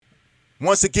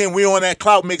Once again, we on that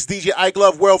Cloutmix. DJ Ike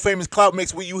Love, world famous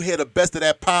Cloutmix, where you hear the best of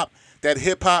that pop, that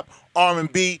hip hop,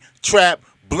 R&B, trap,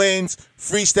 blends,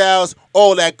 freestyles,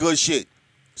 all that good shit.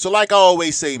 So like I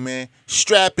always say, man,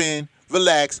 strap in,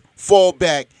 relax, fall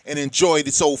back, and enjoy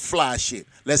this old fly shit.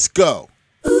 Let's go.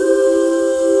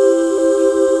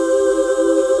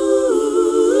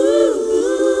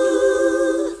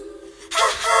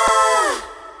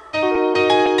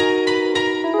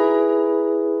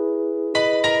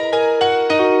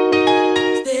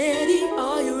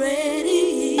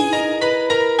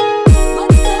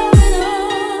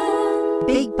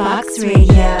 Box Radio.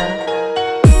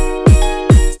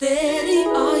 Steady,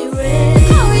 are you ready?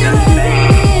 Are you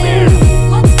ready?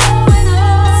 What's going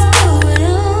on?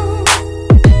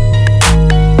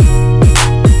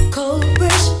 Cold,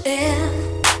 fresh air.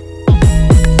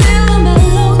 Feel the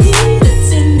melody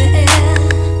that's in the air.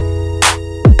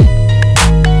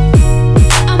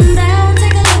 I'm down,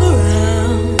 take a look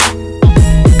around.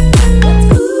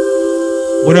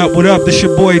 What up, what up? This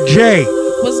your boy Jay.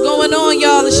 What's going on,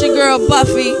 y'all? It's your girl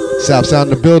Buffy. Southside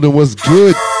in the building. What's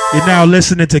good? You're now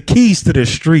listening to Keys to the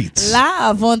Streets.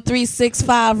 Live on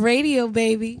 365 Radio,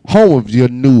 baby. Home of your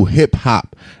new hip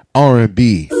hop,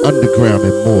 R&B, underground,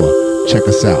 and more. Check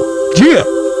us out. Yeah.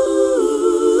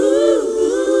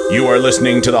 You are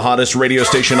listening to the hottest radio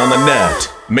station on the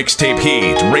net. Mixtape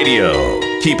Heat Radio.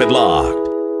 Keep it locked.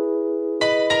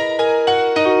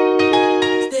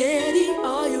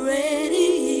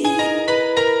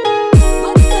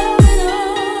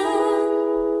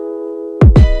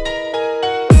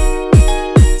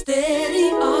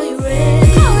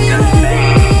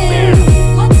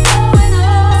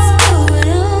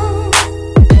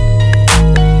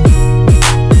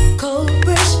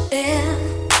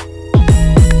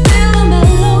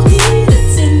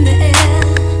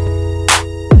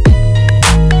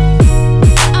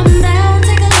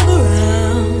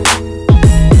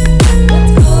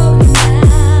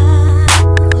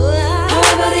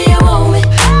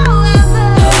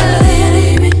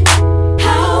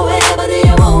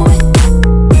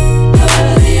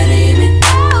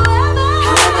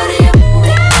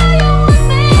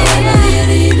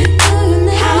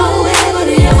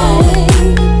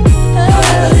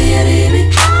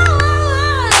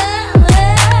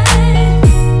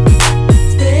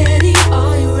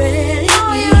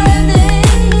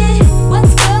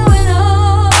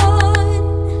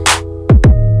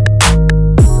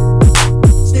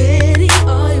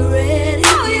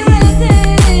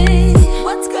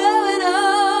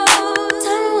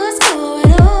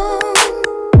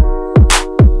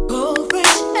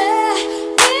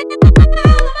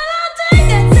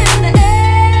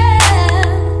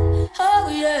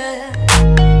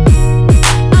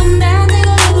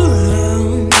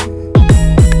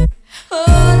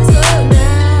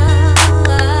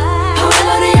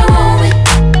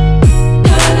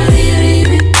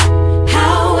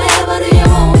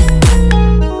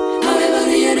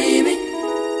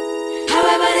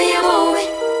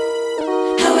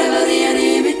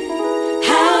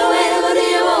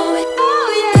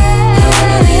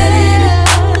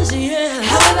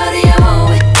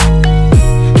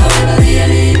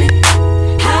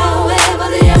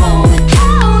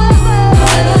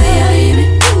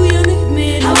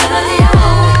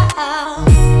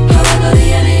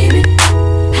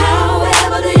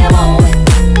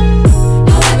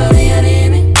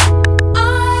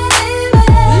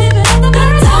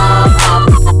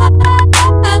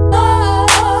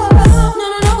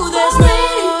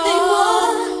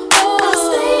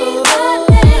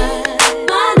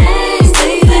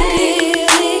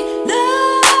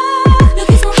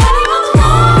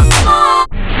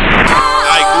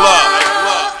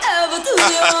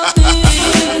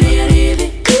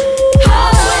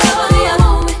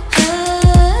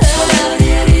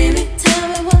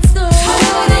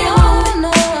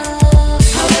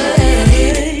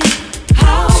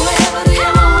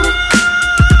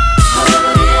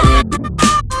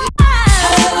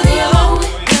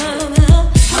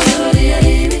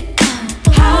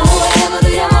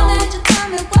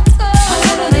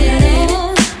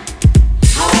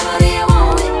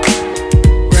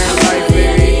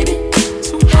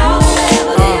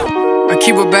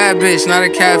 Bitch, not a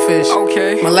catfish.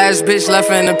 Okay. My last bitch left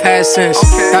her in the past tense.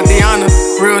 Okay. Tatiana,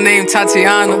 real name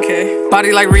Tatiana. Okay.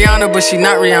 Body like Rihanna, but she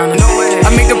not Rihanna. No way. I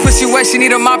make the pussy wet, she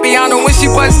need a Mapiano. When she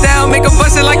bust down, make her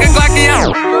bust it like a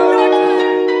Glockiano.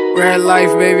 Red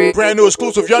life, baby. Brand new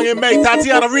exclusive Young and May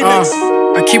Tatiana remix.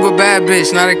 I keep a bad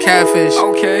bitch, not a catfish.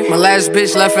 Okay. My last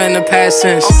bitch left her in the past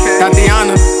tense. Okay.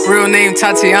 Tatiana, real name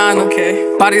Tatiana.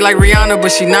 Okay. Body like Rihanna,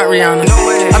 but she not Rihanna. No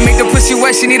way. I make the pussy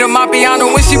wet, she need a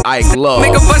Mapiano. When she Ike Love,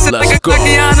 make her bust it like a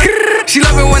Glockiano. She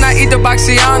love it when I eat the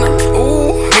Boxiana.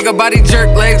 Ooh, make her body jerk,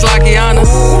 legs like Iana.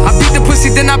 I beat the pussy,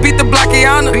 then I beat the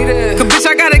Blockiana. Cause bitch,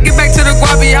 I gotta get back to the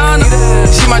Guabiana.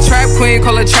 She my trap queen,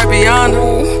 call her Trappiana.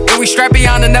 And we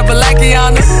strappiana, never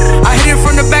lackiana. I hit it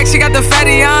from the back, she got the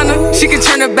fattiana. She can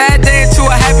turn a bad day into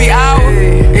a happy hour.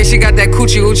 And she got that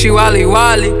coochie oochie wally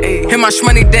wally. Hit my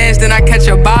shmoney dance, then I catch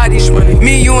her body.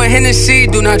 Me, you, and Hennessy,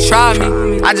 do not try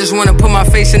me. I just wanna put my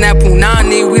face in that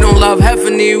punani. We don't love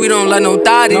Heffany, we don't love no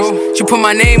thotties. She put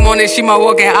my name on it, she my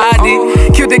walking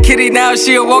ID. Killed the kitty, now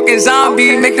she a walking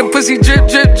zombie. Make the pussy drip,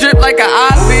 drip, drip like an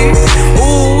ivy.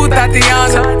 Ooh,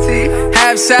 Tatiana.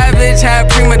 Half savage, half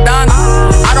prima donna.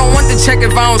 I don't want the check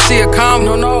if I don't see a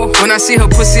comma. When I see her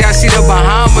pussy, I see the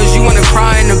Bahamas. You wanna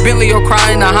cry in the Bentley or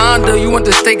cry in the Honda? You want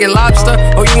the steak and lobster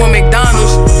or you want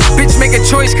McDonald's? Bitch, make a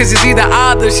choice cause it's either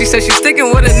either. She said she's sticking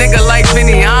with a nigga like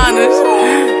Benny Honors.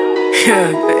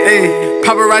 Yeah, hey,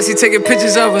 paparazzi taking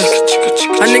pictures of us.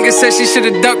 A nigga said she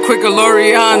should've ducked quicker,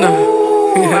 Loriana.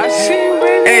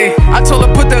 Hey, I told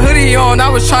her put the hoodie on, I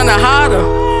was tryna hide her.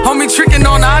 Homie tricking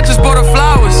on her, I just bought her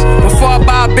flowers. Before I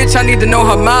buy a bitch, I need to know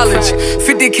her mileage.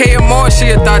 50K or more, she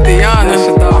a Tatiana.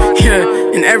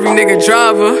 Yeah, and every nigga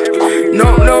driver.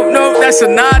 No, that's a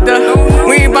nada.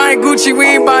 We ain't buying Gucci, we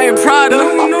ain't buying Prada.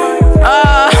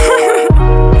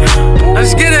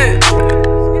 Let's get it.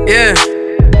 Yeah,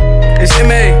 it's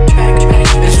MA.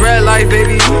 It's red light,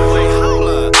 baby.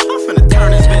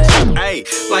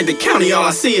 Like the county, all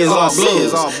I see is all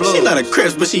blues. She let her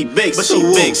crisp, but she big,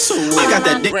 I got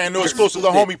that dick. Brand new exclusive, the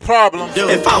homie Problem.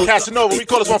 If I was Casanova, we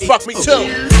call this one Fuck Me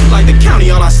Too. Like the county,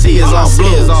 all I see is all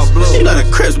blues. She let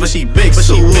her crisp, but she big,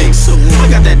 I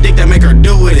got that dick that make her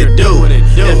do what it do.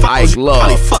 If I was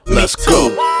probably fuck me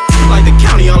too. Like the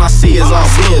county, all I see is all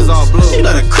blues. She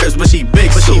let her crisp, but she big,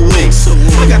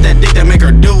 I got that dick that make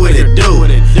her do what it do.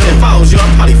 If I was you,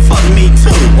 I'd probably fuck me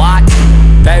too. What?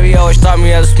 Baby always thought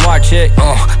me as a smart chick.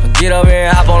 Get up here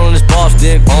and hop on this boss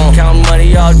dick. Counting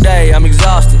money all day, I'm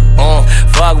exhausted.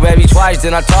 Fuck baby twice,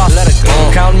 then I toss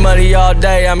it. Counting money all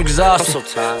day, I'm exhausted. I'm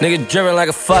so tired. Nigga driven like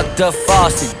a fucked up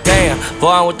faucet. Damn,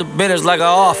 boy, I'm with the bitters like an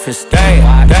office.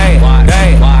 Damn.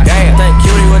 Think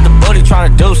cutie with the booty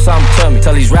tryna do something to me.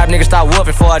 Tell these rap niggas stop whooping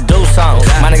before I do something.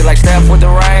 My niggas like Steph with the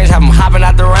range, have them hopping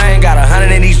out the rain. Got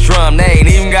 100 in these drums, they ain't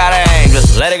even got aim.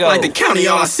 Just let it go. Like the county,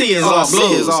 all I see is all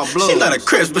blues. She let her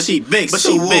crisp, but she big, I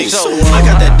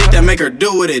got that dick that make her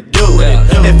do what it do.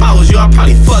 If I was you, I'd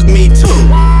probably fuck me too.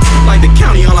 Like the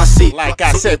county, all I see. Like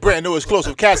I said, brand new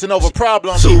exclusive, Casanova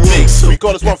Problem. She big, we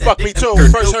call this one Fuck Me Too.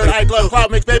 First heard I Glove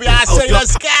Cloutmix, baby. I say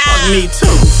let's go. Fuck me too.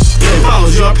 If I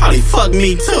was you, I'd probably fuck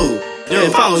me too.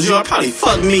 If I was you, I'd probably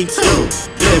fuck me too.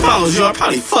 If I was you, I'd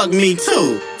probably fuck me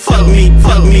too. Fuck me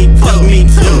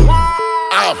too.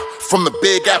 From the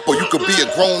Big Apple, you could be a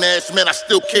grown-ass man, I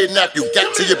still kidnap you. Get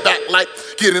to your back like,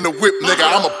 get in the whip, nigga,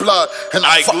 I'm a blood. And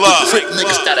I fuck the trick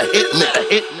niggas that a hit, nigga.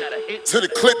 To the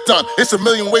clip done, it's a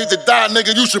million ways to die,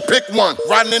 nigga, you should pick one.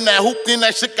 Riding in that hoop, then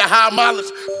that shit got high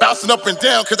mileage. Bouncing up and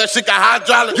down, cause that shit got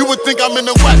hydraulic. You would think I'm in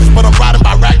the West, but I'm riding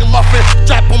by ragamuffin.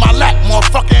 Strap on my lap,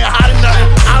 motherfucker ain't hiding nothing.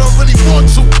 I don't really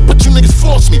want to, but you niggas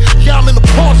force me. Yeah, I'm in the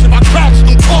Porsche, if I crash, it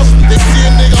don't cost me. They see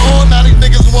a nigga all, now these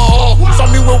niggas want all.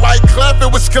 Saw me with white clef, it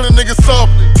was killing niggas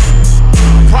softly.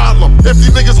 Problem, if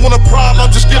these niggas want a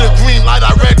problem, just get a green light,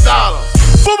 I red dollar.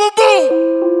 Boom, boom, boom.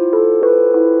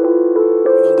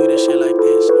 We gon' do this shit like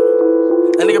this.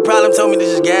 That nigga Problem told me to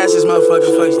just gas this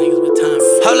motherfucking fucks niggas with time.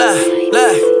 Hold up,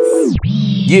 look.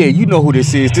 Yeah, you know who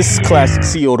this is. This is Classic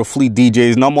CEO of the Fleet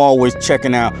DJs, and I'm always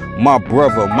checking out my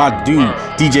brother, my dude,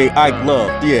 DJ Ike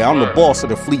Love. Yeah, I'm the boss of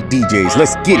the Fleet DJs.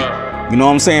 Let's get it. You know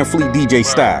what I'm saying? Fleet DJ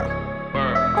style.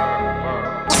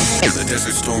 The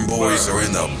Desert Storm Boys are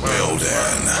in the building.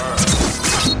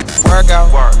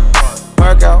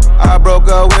 Workout. I broke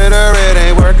up with her, it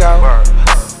ain't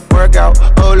workout.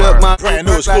 Oh look, my brand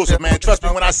new exclusive, man. Trust me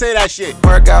when I say that shit.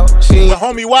 Workout. She the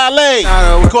homie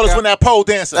Wale. We call this one that pole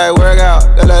dancer. Hey, workout.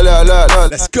 Look.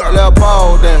 Let's go. Little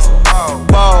pole dancer.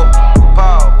 Pole.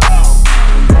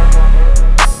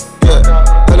 Yeah.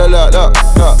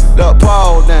 Look.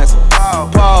 Pole dancer.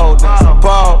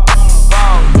 Pole.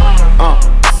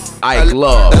 Ike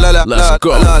Love, let's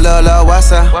go.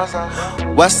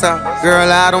 What's up?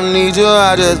 Girl, I don't need you,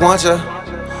 I just want you.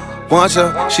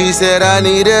 She said I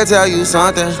need to tell you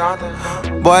something.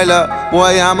 Boy, look,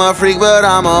 I'm a freak, but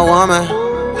I'm a woman.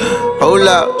 Hold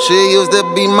up, she used to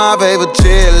be my favorite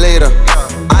cheerleader.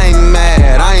 I ain't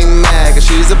mad, cause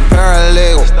she's a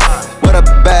paralegal.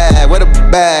 With a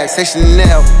bag, say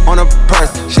Chanel on her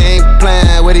purse. She ain't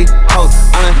playing with these hoes.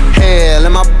 I'm in hell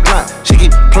in my blunt. She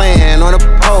keep playing on the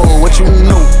pole. What you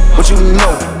know?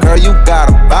 Girl, you got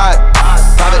a vibe.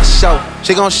 Private show,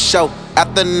 she gon' show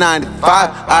after 95.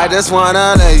 I just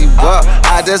wanna lay you up,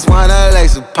 I just wanna lay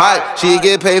some pipe. She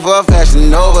get paid for Fashion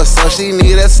Nova, so she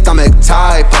need a stomach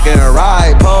tight. Fucking a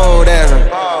ride, pole dancer.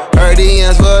 Her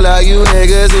DMs full of you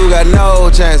niggas who got no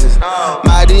chances.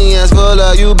 My DMs full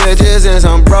of you bitches and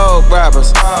some broke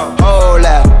rappers. Hold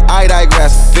up, I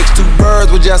digress. Fix 2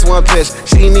 birds with just 1 pitch.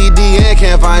 She need D and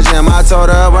can't find gym. I told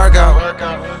her workout.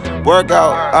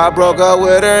 I broke up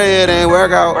with her, it ain't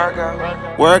workout.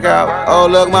 Oh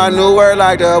look, my new word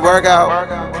like the workout.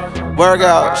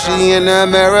 She in the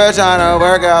mirror tryna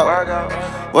work out.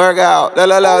 La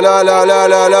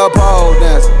pole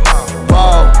dance.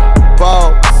 Pole.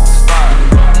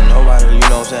 Nobody, you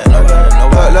know what I'm saying?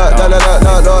 Nobody. La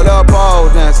pole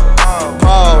dance.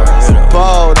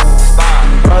 Pole.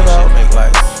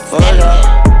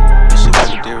 This shit make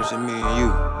a difference in me and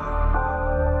you.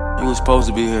 You was supposed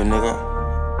to be here, nigga.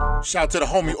 Shout out to the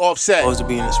homie Offset. Supposed to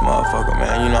be in this motherfucker,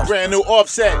 man. You know. Brand new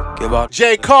Offset. Give out.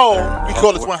 J. Cole. We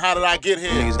call this one How Did I Get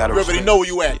Here? Niggas gotta You already know where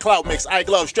you at. Cloutmix, Ike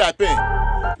Love, strap in.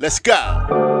 Let's go.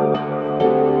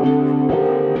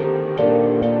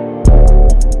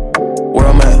 Where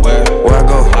I'm at, where I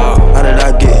go, how did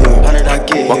I get here?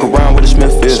 Walk around with a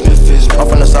Smithfield. I'm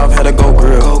from the south, had a go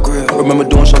grill. Remember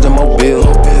doing shows in Mobile.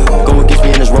 Go against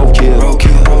me in this roadkill.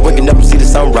 Waking up and see the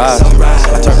sunrise.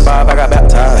 I turned 5, I got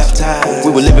baptized.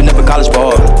 We were living up in college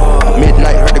ball.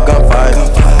 Midnight, heard the gunfire.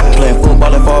 Playing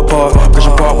football at Fall Park.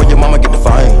 Christian Park where your mama get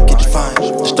defined.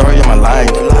 The story of my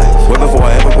life. Way before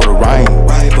I ever wrote a rhyme.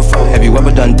 Have you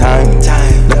ever done time?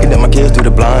 Looking at my kids through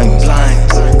the blinds.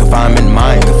 Confinement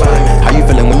mind. How you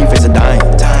feeling when you face a dime?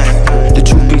 The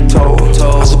truth be told,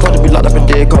 I'm supposed to be locked up in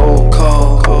dead cold.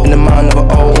 In the mind of an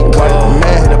old white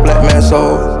man, hit a black man's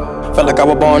soul. Felt like I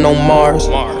was born on Mars.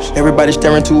 Everybody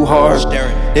staring too hard.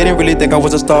 They didn't really think I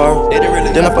was a star.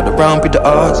 Then I fucked around, beat the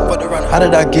odds. How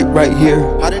did I get right here?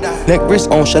 Neck wrist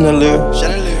on chandelier.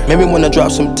 Made me wanna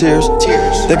drop some tears.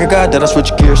 Thank God that I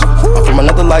switched gears. I'm from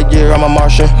another light year, I'm a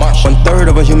Martian. 1/3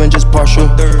 of a human, just partial.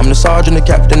 I'm the sergeant, the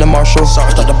captain, the marshal.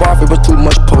 Start the bar if it was too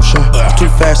much potion. Too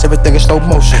fast, everything in slow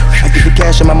motion. I get the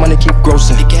cash and my money keep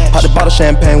grossing. Pop the bottle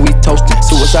champagne, we toasting.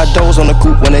 Suicide doors on the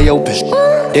coupe when they open.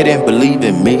 They didn't believe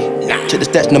in me. Check the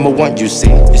stats, #1, you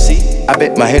see. I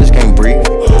bet my haters can't breathe.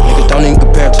 Niggas don't even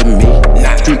compare to me.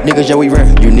 Street niggas, yeah, we rare,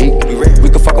 unique. We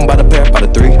can fuck 'em by the pair, by the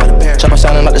 3. Chopper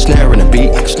sounding like the snare in the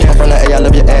beat. I'm from the A, I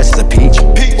love your ass as a peach.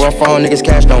 Where I'm from, niggas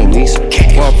cash don't lease.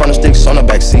 Where I'm from, the sticks on the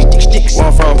backseat. Where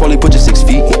I'm from, probably put you 6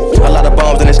 feet. A lot of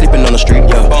bombs and they sleeping on the street.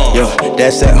 Yeah,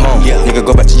 that's at home. Nigga,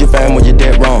 go back to your fam when you're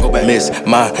dead wrong. Miss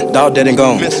my dog dead and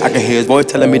gone. I can hear his voice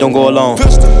telling me don't go alone.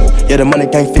 Yeah, the money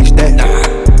can't fix that.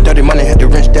 Dirty money, had to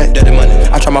wrench that. Dirty money.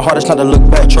 I try my hardest not to look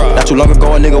back. Not too long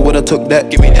ago, a nigga would've took that.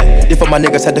 Give me that. If my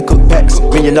niggas had to cook packs.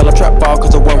 $1 million trap ball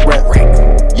cause of 1 rap.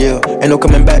 Yeah, ain't no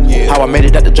coming back. How I made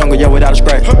it out the jungle, yeah, without a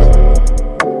scratch.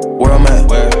 Where I'm at,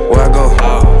 where I go,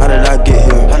 how did I get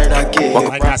here?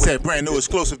 Like I said, brand new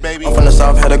exclusive, baby. I'm from the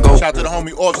south, had to go. Shout out to the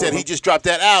homie Offset, he just dropped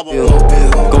that album.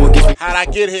 Go against me. How'd I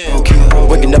Get Here?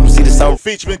 Waking up and see the sun.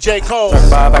 Featuring J. Cole.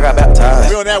 5, I got baptized.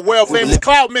 We on that world famous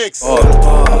Cloutmix.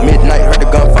 Midnight, heard the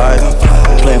gunfire.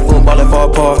 Playing football at Fall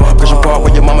Park. Christian Park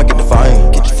where your mama get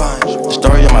defined. The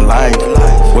story of my life.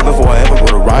 Way before I ever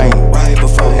wrote a rhyme.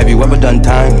 Have you ever done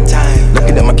time?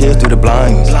 Looking at my kids through the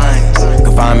blinds.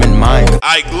 Confinement mind.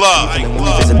 Ike Love.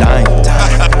 It's a dime.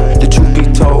 The truth be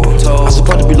told, I'm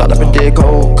supposed to be locked up in dead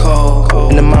cold.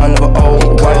 In the mind of an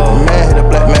old white man, hit a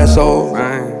black man's soul.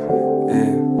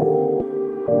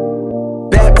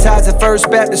 Baptized at First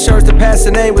Baptist Church, the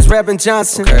pastor name was Reverend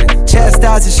Johnson.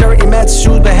 Chastised his shirt, he matched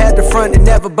shoes, but had the front, it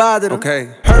never bothered him.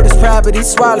 Heard his pride, but he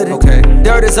swallowed it.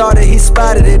 Dirt is all that he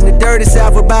spotted it. And the dirty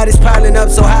south with bodies piling up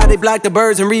so high they blocked the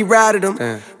birds and rerouted them.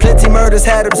 Plenty murders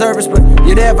had observers, but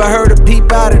you never heard a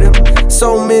peep out of them.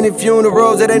 So many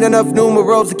funerals, it ain't enough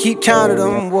numerals to keep count of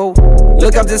them. Whoa.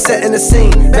 Look, I'm just setting the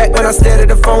scene. Back when I stared at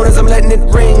the phone as I'm letting it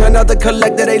ring. Another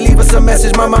collector, they leave us a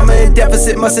message. My mama in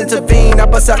deficit must intervene. I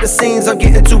bust out the scenes, I'm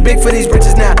getting too big for these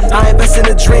riches now. I invest in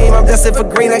a dream, I'm destined for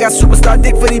green. I got superstar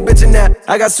dick for these bitches now.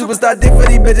 I got superstar dick for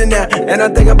these bitches now. And I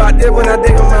think about this when I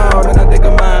dig them out. And I think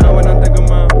I'm out, when I think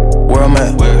I'm out. Where I'm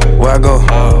at, where I go,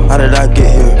 how did I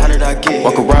get here?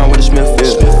 Walk around with a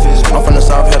Smithfield. I'm from the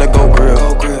south, had to go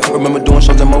grill. Remember doing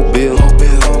shows in Mobile.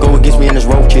 Go against me in this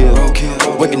roadkill.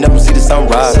 Waking up and see the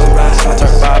sunrise. I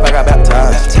turned 5, I got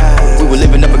baptized. We were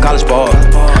living up in college ball.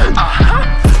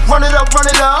 Run it up, run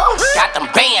it up. Got them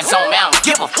bands on me, I don't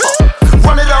give a fuck.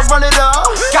 Run it up, run it up.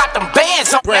 Got them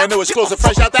bands on me. Brand new exclusive,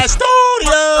 fresh out that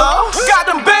studio. Got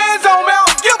them bands on me, I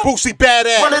don't give a fuck. Boosie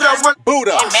badass. Run it up, run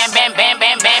Buddha. Bam, bam, bam,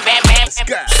 bam, bam, bam, bam.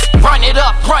 Run it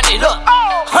up, run it up.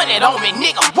 100 on me,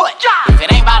 nigga, what? If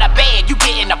it ain't by the bed, you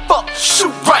getting the fuck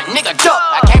nigga duck.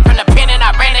 I came from the pen and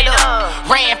I ran it up.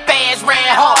 Ran fast,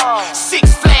 ran hard. 6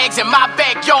 flags in my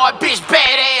backyard, bitch,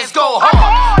 badass, go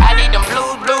hard. I need them blue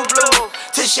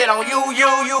to shit on you.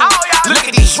 Look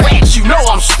at these rats, you know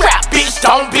I'm strapped, bitch,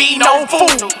 don't be no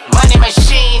fool. Money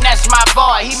machine, that's my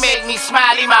boy, he make me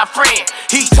smile, he my friend.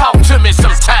 He talk to me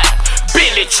sometime,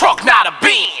 Billy truck, not a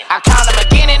bean. I count him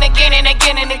again and again and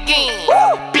again and again.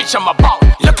 Bitch, I'm a boss.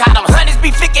 Look how them honeys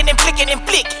be flicking and flicking and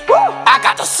flicking. I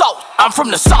got the salt, I'm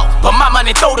from the south, but my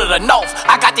money throw to the north.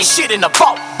 I got this shit in the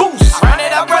vault, boost. Run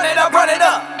it up, run it up, run it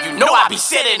up. You know I be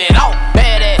setting it off.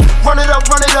 Badass. Run it up,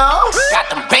 run it up. Got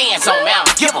them bands on me, I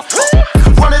don't give a fuck.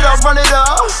 Run it up, run it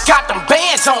up. Got them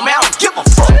bands on me, I don't give a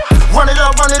fuck. Run it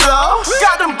up, run it up.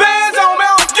 Got them bands on me,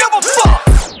 I don't give a fuck.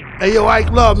 Hey yo,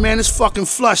 Ike Love, man, it's fucking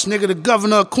Flush, nigga, the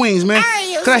governor of Queens, man.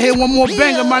 Can I hear one more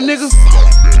banger, my nigga?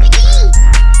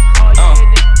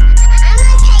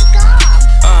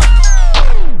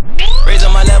 Raise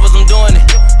up my levels, I'm doing it.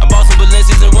 I bought some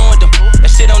Balenciagas and ruined them. That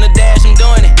shit on the dash, I'm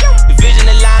doing it. The vision,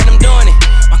 the line, I'm doing it.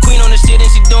 My queen on the shit and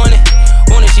she doing it.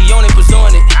 Want it, she on it,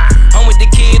 pursuing it. I'm with the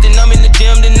kids and I'm in the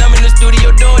gym, then I'm in the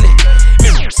studio doing it.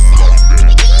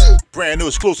 Brand new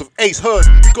exclusive Ace Hood.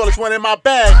 You call this one in my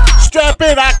bag. Strap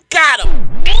in, I got him.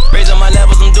 Raise up my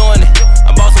levels, I'm doing it.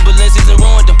 I bought some Balenciagas and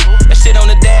ruined them. That shit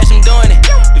on the dash, I'm doing it.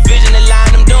 The vision, the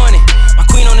line, I'm doing it. My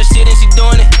queen on the shit and she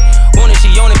doing it. Want it, she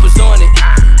on it, pursuing it.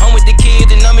 I'm with the kids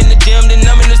and I'm in the gym, then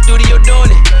I'm in the studio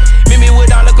doing it. Meet me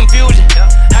with all the confusion.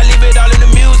 I leave it all in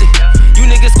the music. You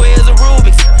niggas squares are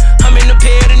Rubik's. I'm in the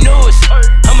pair of the newest.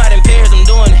 I'm out in pairs, I'm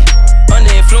doing it.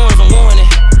 Under influence, I'm warning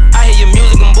it. I hear your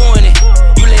music, I'm booing it.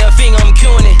 You lay a finger, I'm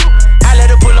cueing it. I let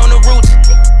her pull on the roots.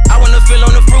 I wanna feel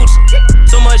on the fruits.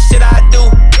 So much shit I do.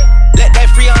 Let that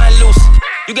Freon loose.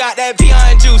 You got that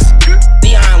peon juice.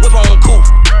 Neon whip on cool.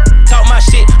 Talk my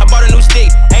shit, I bought a new stick.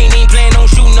 Ain't even planning on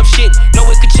shooting up shit. Know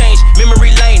it could change,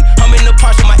 memory lane. I'm in the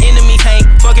parts where my enemies hang.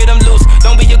 Fuck it, I'm loose,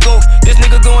 don't be a goof. This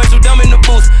nigga going too dumb in the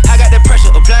booth. I got that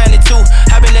pressure, applying it too.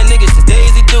 I been that nigga since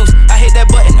Daisy Deuce. I hit that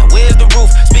button, now where's the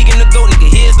roof? Speaking to GOAT, nigga,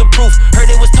 here's the proof.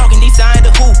 Heard they was talking, he signed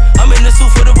the who. I'm in the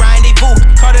suit for the rendezvous.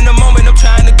 Caught in the moment, I'm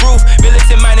trying to groove.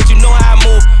 Militant minded, you know how I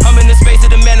move. I'm in the space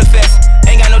of the manifest.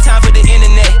 Ain't got no time for the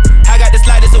internet. I got the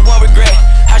slightest of one regret.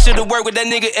 I should've worked with that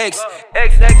nigga X.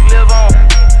 XX live on.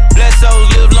 Blessed souls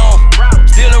live long.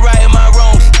 Still right in my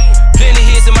wrongs. Plenty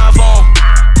hits in my phone.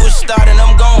 Push start and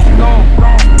I'm gone.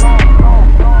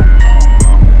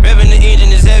 Revving the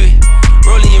engine is heavy.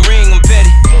 Rolling your ring, I'm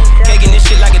petty. Caking this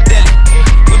shit like a deli.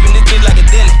 Whipping this bitch like a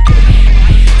deli.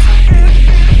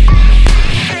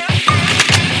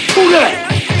 Who that?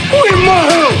 Who in my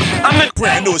hood?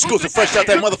 Brand new exclusive, fresh out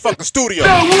that motherfucking studio.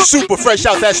 Super fresh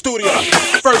out that studio.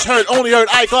 First heard, only heard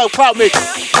Ike Love, Cloutmix.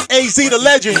 AZ the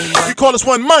legend. We call this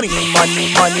one money.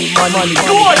 Money.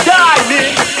 Do or die,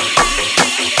 nigga.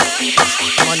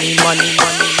 Money.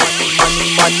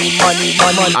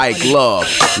 Ike Love,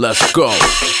 let's go.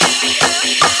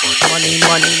 Money.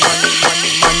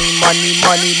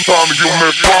 Time to give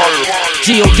me fire.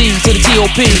 G.O.D. to the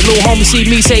T.O.P. Little homie see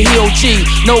me say he O.G.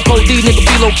 No code D, nigga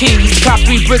be low key. Cop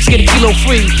 3 bricks, get a kilo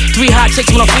free. 3 hot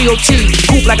chicks when I'm FEOT.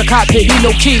 Coop like a cockpit, need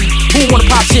no key. Who wanna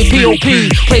pop shit?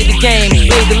 P.O.P. Played the game,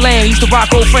 laid the lane. Used to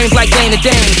rock old frames like Dana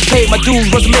Dane. Paid my dues,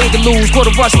 wasn't made to lose. Caught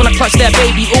a rush when I clutched that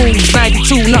baby ooze.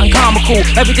 92, nothing comical.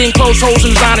 Everything closed holes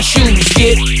and designer shoes.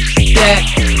 Get that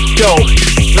dope.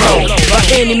 Low. By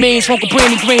any means, smoke a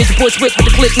brandy greens. The bush whip with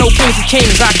the click, no kings and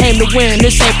kings. I came to win,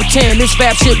 this ain't pretend. This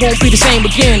rap shit won't be the same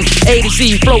again. A to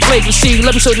Z, flow, flavor, C.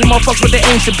 Let me show you motherfuckers what they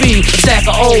aim to be. A stack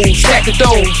of O's, stack the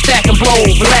dough, stack and blow.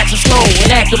 Relax and slow,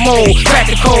 enact the mode,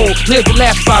 crack the code. Live the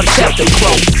laugh about a chapter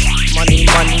close. Money.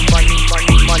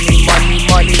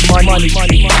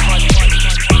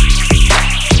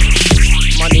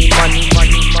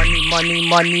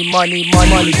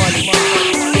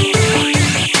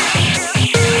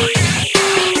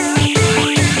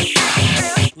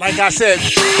 Like I said,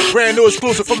 brand new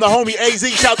exclusive from the homie AZ.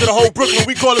 Shout to the whole Brooklyn.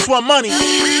 We call this one money.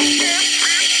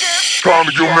 Time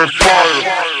to give me fire.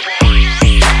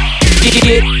 Get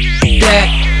that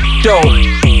dough.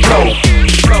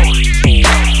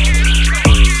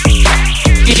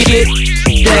 Get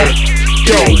that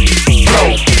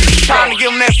dough. Time to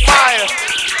give him that fire.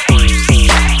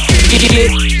 Get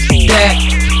that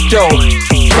dough.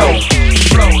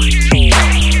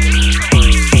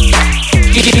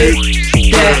 Get that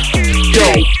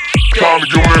dough. Time to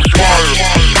give me fire.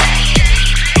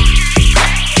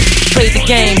 Played the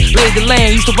game, laid the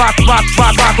lane. Used to rock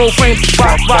old frames.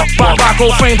 Rock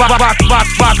old frames.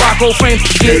 Rock old frames.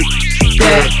 Get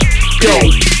that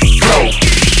dough.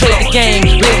 penetrate the game,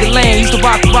 lay the lane. Used to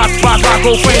rock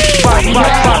old frames, rock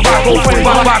old frames,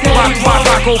 rock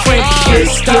old frames. Get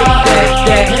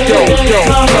that dough.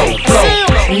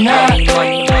 We not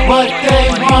what they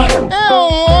want.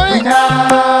 We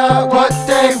not what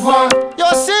they want. Yo,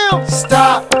 Seal.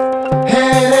 Stop.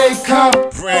 Here they come.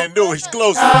 Brand new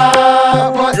exclusive.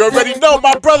 You already know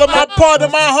my brother, my partner,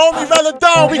 my homie,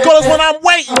 Melodon. We call us when I'm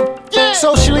waiting.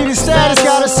 Socially, the status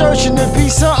got us searching to be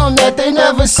something that they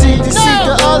never see. To seek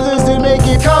the others, they make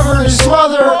it cover and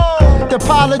smother. The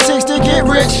politics to get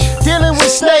rich, dealing with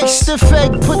snakes to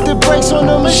fake, put the brakes on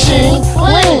the machine.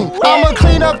 Lean, I'ma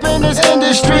clean up in this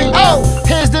industry. Oh,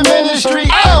 here's the ministry.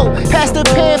 Oh, pass the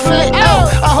pamphlet. Oh,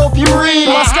 I hope you read.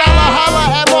 My scholar holla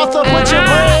at Martha, put your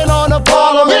brain on a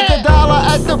parlor. Make $1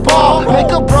 at the bar,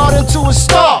 make a broad into a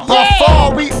star. By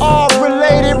far, we all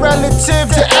related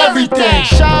relative to everything.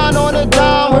 Shine on a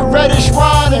dime with reddish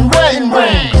wine and wedding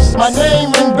rings. My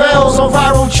name ring bells on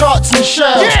viral charts and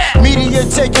shells. Media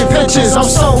taking pictures, I'm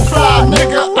so fly,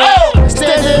 nigga. Oh,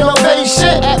 standing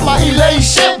ovation at my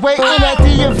elation. Waiting at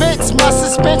the events, my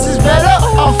suspense is better.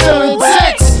 I'm feeling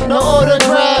tense. No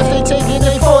autographs, they taking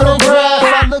their photograph.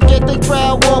 I look at the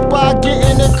crowd walk by, get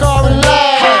in the car and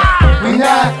laugh. We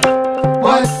not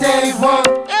what they want.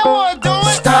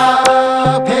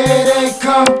 Stop, here they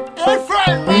come.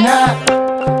 We not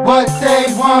what they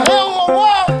want.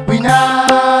 We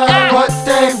not what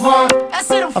they want. I've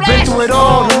been through it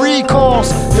all, the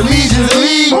recalls, the legions of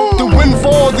league, the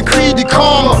windfall, the creed, the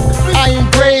karma. I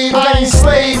ain't brave, I ain't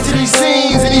slave to these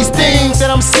scenes and these things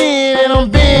that I'm seeing and I'm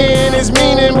being is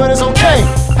meaning, but it's okay.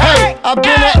 Hey, I've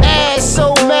been an ass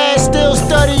so mad, still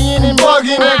studying and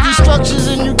bugging at these structures,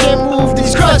 and you can't move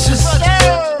these crutches.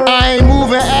 I ain't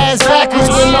moving ass backwards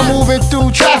when I'm moving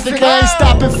through traffic. I ain't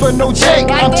stopping for no Jake,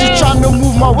 I'm just trying to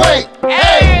move my weight.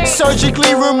 Hey,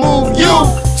 surgically remove you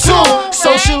too,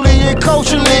 socially and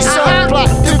culturally, some block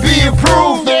to be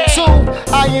improved. Two,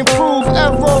 I improve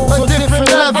arrows on different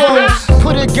levels.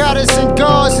 Put a goddess in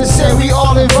guards and say we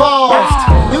all involved.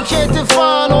 You can't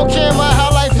define on camera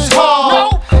how life is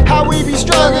hard. How we be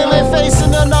struggling,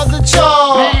 facing another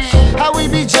charge. How we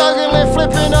be juggling,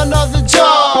 flipping another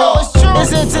job.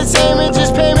 It's entertainment,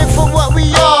 just payment for what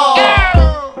we are.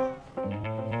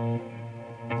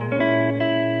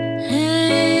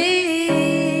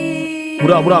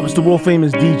 What up? It's the world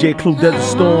famous DJ Clue Desert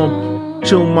Storm.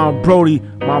 Chill with my Brody,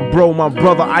 my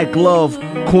brother Ike Love.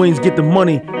 Coins get the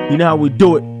money. You know how we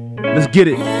do it. Let's get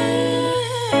it.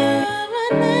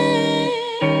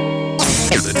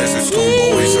 The Desert Storm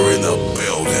boys are in the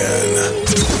building.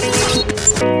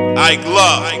 Ike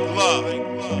Love.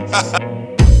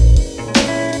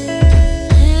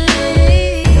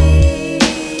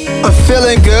 I'm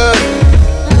feeling good,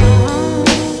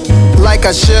 like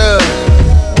I should,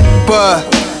 but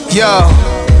yo,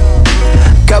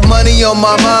 got money on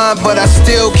my mind, but I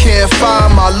still can't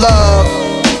find my love.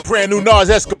 Brand new Nas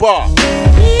Escobar.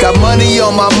 Got money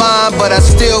on my mind, but I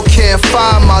still can't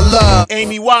find my love.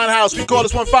 Amy Winehouse, we call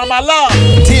this one Find My Love.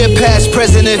 Dear past,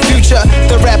 present, and future,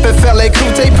 the rapper fella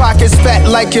Cute, pockets fat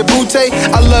like your booty.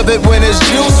 I love it when it's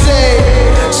juicy.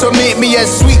 So meet me at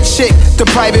Sweet Chick, the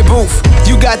private booth.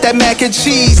 You got that mac and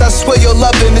cheese, I swear you're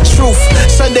loving the truth.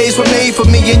 Sundays were made for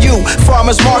me and you.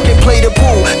 Farmers market, play the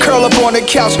pool. Curl up on the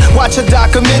couch, watch a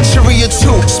documentary or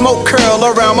two. Smoke curl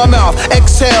around my mouth,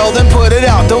 exhale, then put it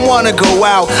out. Don't wanna go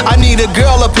out, I need a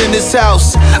girl up in this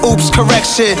house. Oops,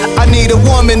 correction, I need a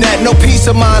woman that no peace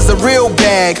of mind's the real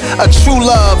bag. A true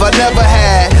love I never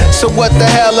had. So what the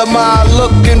hell am I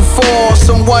looking for?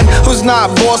 Someone who's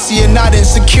not bossy and not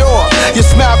insecure. Your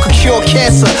smile could cure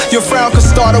cancer, your frown could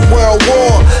start a world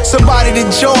war. Somebody to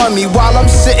join me while I'm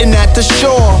sitting at the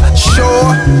shore.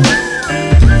 Sure.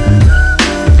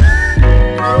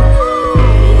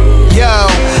 Yo,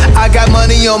 I got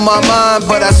money on my mind,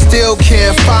 but I still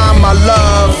can't find my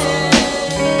love.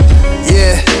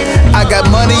 Yeah, I got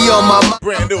money on my mind.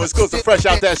 Brand new exclusive, fresh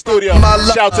out that studio.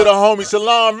 Shout to the homie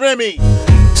Salam Remy.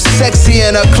 Sexy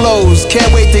in her clothes,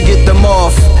 can't wait to get them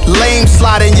off. Lame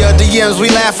slide in your DMs, we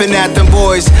laughing at them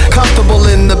boys. Comfortable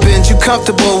in the bench, you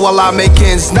comfortable while I make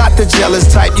ends. Not the jealous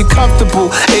type, you comfortable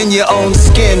in your own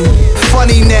skin.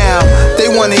 Funny now, they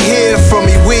wanna hear from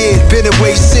me weird. Been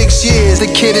away 6 years, the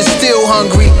kid is still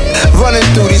hungry. Running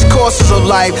through these courses of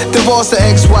life, divorced the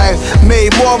ex-wife.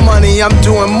 Made more money, I'm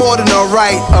doing more than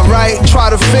alright. Try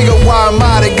to figure why I'm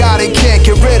out, a guy they can't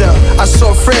get rid of. I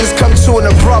saw friends come to an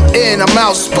abrupt end, I'm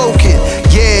outspoken.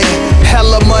 Yeah,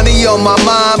 hella money on my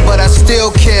mind, but I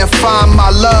still can't find my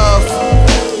love.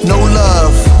 No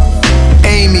love,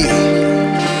 Amy.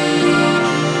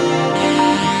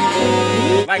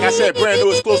 Like I said, brand new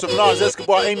exclusive, Nas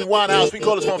Escobar, Amy Winehouse. We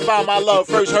call this one Find My Love.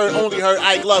 First heard, only heard,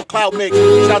 Ike Love, Cloutmix.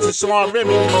 Shout out to Salon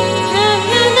Remy.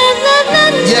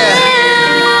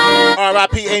 Yeah.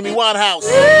 R.I.P. Amy Winehouse.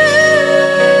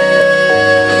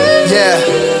 Yeah.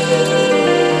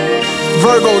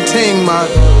 Virgo team, man.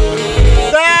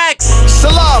 Facts.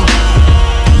 Salam.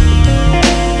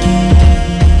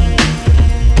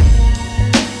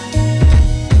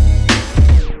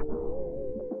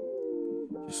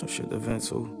 Some shit to vent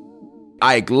to.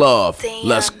 Ike Love,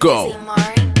 let's go.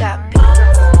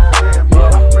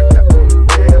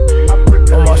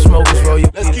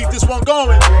 Let's keep this one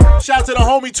going. Shout out to the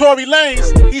homie Tory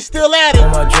Lanez. He's still at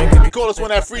it. We call this one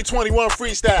that Free 21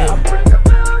 freestyle.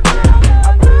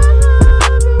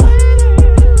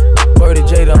 Word to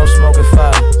Jada, I'm smoking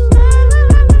fire.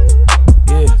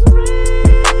 Yeah.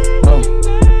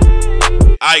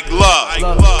 Ike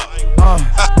Love.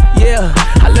 Yeah,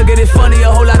 I look at it funny,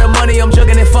 a whole lot of money, I'm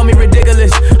jugging it for me,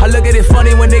 ridiculous. I look at it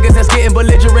funny when niggas that's getting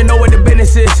belligerent know what the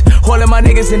business is. All of my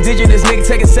niggas indigenous, nigga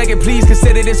take a second, please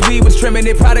consider this weed was trimming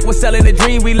it, product was selling a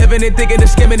dream, we living it, thinking the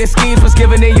skimming it, schemes was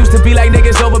giving it. Used to be like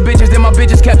niggas over bitches, then my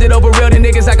bitches kept it over real, the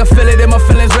niggas I can feel it in my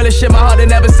feelings, real as shit, my heart that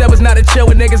never said was not a chill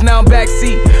with niggas, now I'm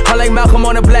backseat. I like Malcolm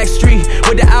on the Black Street,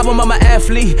 with the album I'm an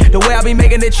athlete, the way I be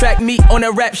making it track meet on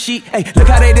a rap sheet. Hey, look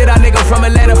how they did our nigga from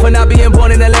Atlanta for not being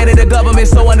born in Atlanta, the government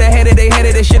so underhanded, they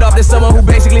handed this shit off to someone who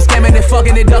basically scamming and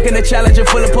fucking it, ducking the challenger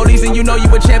full of police, and you know you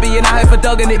a champion, I had for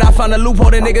thugging it. I found a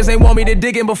loophole, the niggas ain't want me to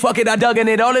dig in, but fuck it, I dug in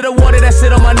it. All of the water that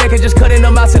sit on my neck and just cutting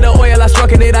them out to the oil, I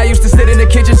struck in it. I used to sit in the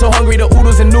kitchen so hungry, the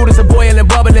oodles and noodles are boiling,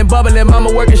 bubbling, bubbling.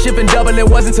 Mama working, shipping, doubling.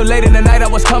 Wasn't till late in the night I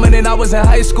was coming in. I was in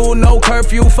high school, no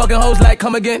curfew, fucking hoes like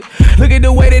come again. Look at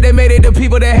the way that they made it, the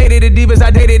people that hated the divas,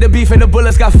 I dated the beef and the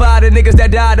bullets got fired, the niggas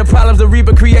that died, the problems the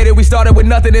Reaper created. We started with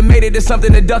nothing and made it to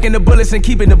something, to ducking the bullets and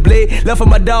keeping the blade. Left for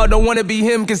my dog, don't wanna be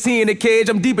him, cause he in the cage,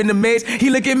 I'm deep in the maze. He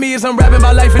look at me as I'm rapping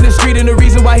my life in the street and the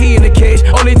reason why he in the cage.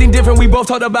 Only thing different, we both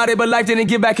talked about it, but life didn't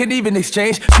give back an even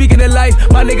exchange. Speaking of life,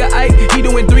 my nigga Ike, he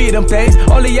doing 3 of them things.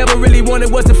 All he ever really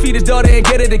wanted was to feed his daughter and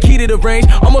get her the key to the range.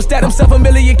 Almost at himself $1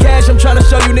 million cash, I'm trying to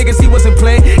show you niggas he wasn't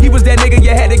playing. He was that nigga you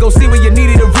had to go see when you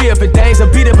needed a re-up and things, a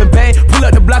beat up and bang. Pull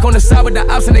up the block on the side with the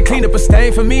ops and they clean up a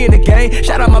stain for me in the game.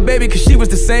 Shout out my baby cause she was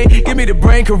the same. Give me the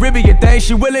brain, Caribbean thing.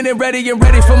 She willing and ready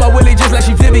for my Willie just like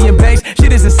she Vivian Banks.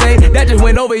 Shit is insane, that just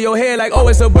went over your head like oh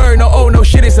it's a bird, no oh no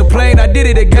shit it's a plane. I did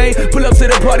it again, pull up to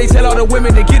the party, tell all the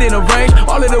women to get in the range.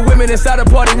 All of the women inside the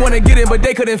party wanna get in but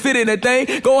they couldn't fit in a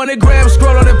thing. Go on the gram,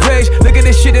 scroll on the page, look at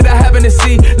this shit that I happen to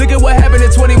see. Look at what happened to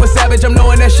 21 Savage, I'm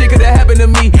knowing that shit could've happened to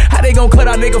me. How they gon' cut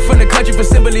our nigga from the country for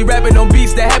simply rapping on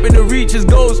beats that happen to reach his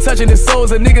goals, touching the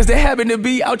souls of niggas that happen to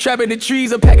be out trapping the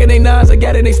trees, or packing they nines, or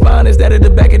gathering they spine, is that at the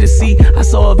back of the seat. I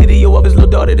saw a video of his little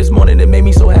daughter this morning that made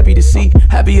me so happy to see.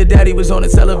 Happy her daddy was on the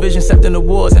television, accepting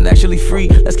awards and actually free.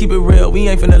 Let's keep it real, we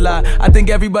ain't finna lie. I think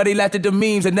everybody laughed at the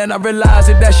memes, and then I realized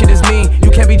that shit is mean.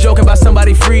 You can't be joking about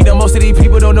somebody freedom. Most of these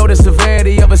people don't know the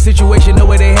severity of a situation, know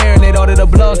where they hearing it. All of the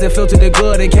blogs that filter the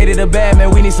good and cater the bad,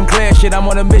 man, we need some clear shit. I'm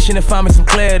on a mission to find me some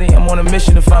clarity. I'm on a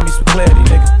mission to find me some clarity,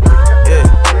 nigga. Yeah.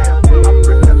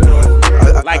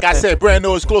 Like I said, brand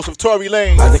new exclusive Tory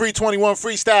Lanez, 321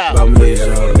 freestyle.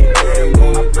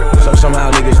 So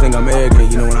somehow niggas think I'm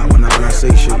arrogant, you know, when I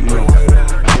say shit, you know.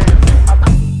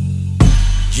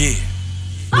 Yeah.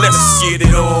 Let's get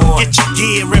it on. Get your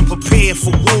gear and prepare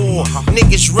for war.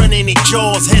 Niggas running their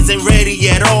jaws, heads ain't ready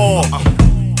at all.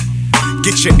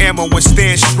 Get your ammo and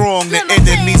stand strong. The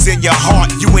enemy's in your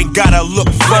heart, you ain't gotta look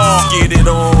far. Let's get it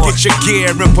on. Get your gear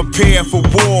and prepare for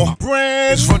war.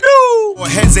 Brand new.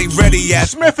 Heads ain't ready yet.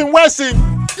 Smith &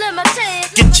 Wesson.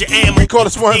 Get your ammo, call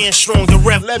this one. Stand strong, the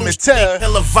ref. Let me tell.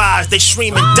 Televised, they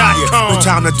streaming No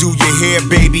time to do your hair,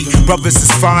 baby. Brothers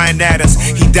is flying at us.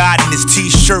 He died in his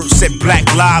t-shirt, said Black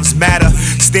Lives Matter.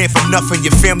 Stand for nothing,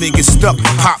 your family get stuck.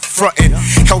 Pop frontin'.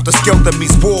 Helter Skelter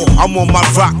means war. I'm on my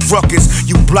rock ruckus.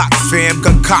 You block fam,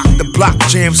 concoct the block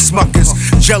jam smuckers.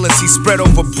 Jealousy spread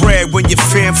over bread when your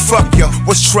fam fuck ya.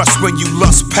 What's trust when you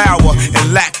lust power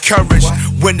and lack courage?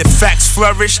 When the facts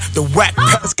flourish, the whack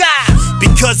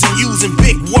because you're using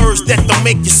big words that don't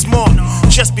make you smart.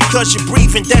 Just because you're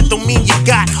breathing, that don't mean you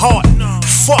got heart.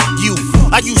 Fuck you,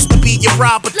 I used to be your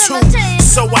robber too,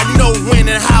 so I know when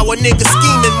and how a nigga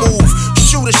scheme and move.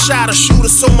 Shoot a shot or shoot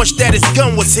so much that his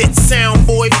gun was hit. Sound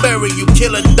boy, bury you,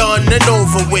 killer done and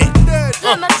over with.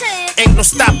 Ain't no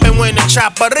stopping when the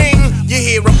chopper ring. You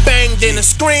hear a bang, then a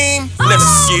scream.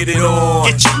 Let's get it on.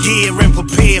 Get your gear and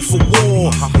prepare for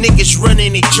war. Niggas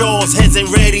running their jaws, heads ain't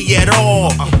ready at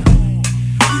all.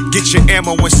 Get your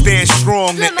ammo and stand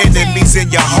strong. The enemy's in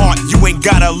your heart, you ain't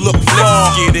gotta look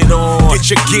far. Get it on. Get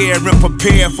your gear and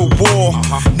prepare for war.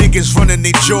 Niggas running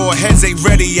their jaw, heads ain't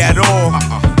ready at all.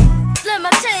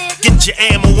 Get your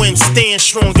ammo and stand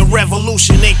strong. The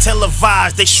revolution ain't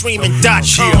televised, they streaming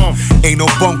 .com. Ain't no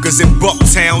bunkers in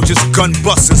Bucktown, just gun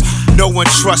busters. No one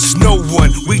trusts no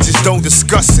one, we just don't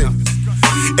discuss it.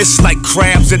 It's like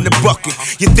crabs in the bucket.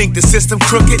 You think the system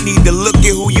crooked? Need to look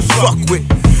at who you fuck with.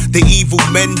 The evil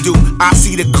men do, I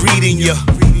see the greed in ya.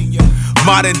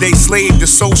 Modern day slave to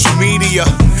social media.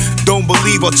 Don't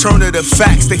believe alternative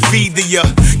facts, they feed to ya.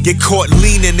 Get caught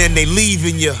leaning and they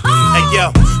leaving ya. Hey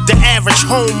yo, the average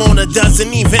homeowner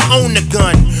doesn't even own a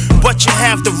gun, but you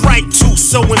have the right to,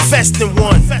 so invest in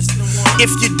one.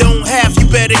 If you don't have, you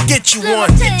better get you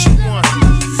one.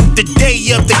 The day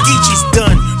of the Geechee's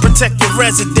done. Protect your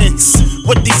residence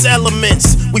with these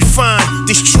elements. We find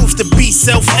these truths to be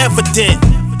self-evident.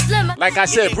 Like I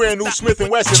said, brand new Smith &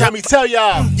 Wesson. Let me tell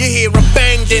y'all. You hear a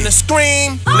bang, then a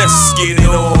scream. Let's get it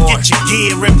on. Get your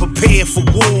gear and prepare for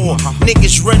war.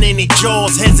 Niggas running their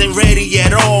jaws, heads ain't ready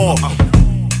at all.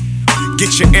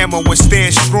 Get your ammo and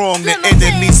stand strong. The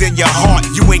enemy's in your heart,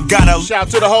 you ain't gotta. Shout out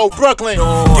to the whole Brooklyn.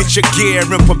 Get your gear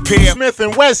and prepare. Smith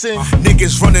 & Wesson.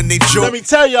 Niggas running their jaws. Let me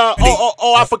tell y'all.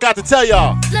 Oh, I forgot to tell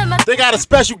y'all. They got a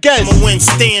special guest.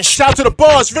 Shout out to the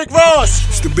boss, Rick Ross.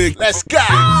 It's the big. Let's go.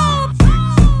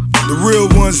 The real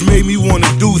ones made me wanna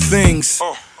do things.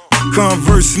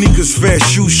 Converse sneakers,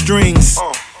 fast shoestrings.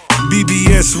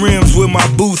 BBS rims with my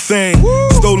boo thing.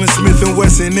 Stolen Smith &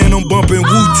 Wesson and I'm bumping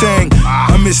Wu-Tang.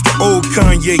 I miss the old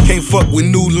Kanye, can't fuck with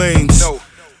new lanes.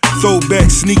 Throwback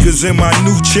sneakers and my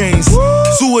new chains.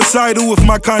 Suicidal if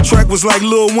my contract was like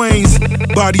Lil Wayne's.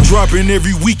 Body dropping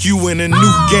every week, you in a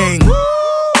new gang.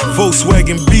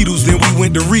 Volkswagen Beetles, then we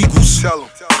went to Regals.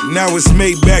 Now it's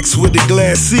Maybachs with the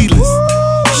glass ceilings.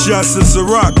 Shots of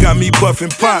Ciroc got me buffing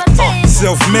pop.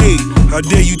 Self-made, how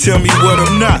dare you tell me what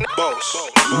I'm not?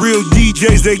 Real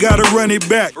DJs, they gotta run it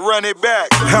back. Run it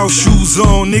back. House shoes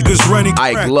on, niggas running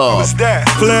crack. Ike Love. What's that?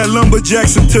 Plaid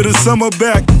lumberjacks into the summer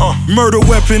back. Murder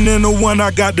weapon in the one,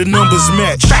 I got the numbers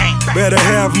match. Better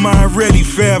have mine ready,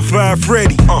 Fab Five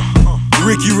Freddy.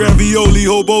 Ricky Ravioli,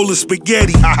 Hobola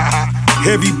Spaghetti.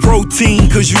 Heavy protein,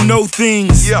 cause you know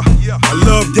things. I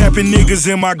love dapping niggas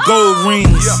in my gold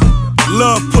rings.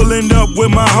 Love pulling up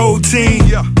with my whole team.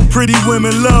 Pretty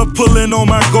women love pulling on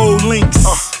my gold links.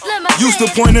 Used to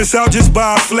point us out just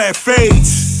by flat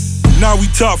fades. Now we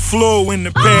top floor when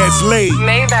the pad's laid.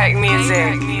 Maybach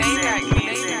music.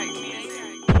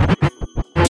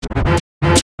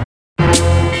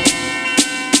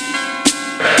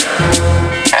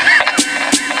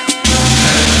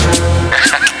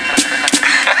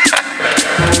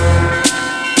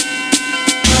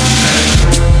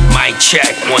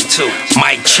 Check, 1, 2,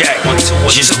 mic check, 1,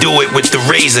 2. Just do it with the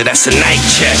razor, that's a night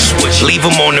check. Leave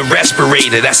him on the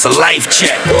respirator, that's a life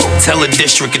check. Tell the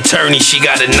district attorney she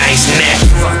got a nice neck.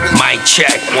 Mic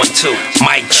check, 1, 2,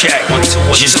 mic check, 1,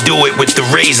 2. Just do it with the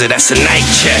razor, that's a night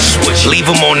check. Leave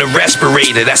him on the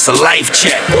respirator, that's a life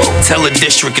check. Tell the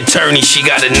district attorney she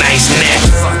got a nice neck.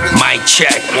 Mic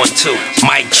check, 1, 2,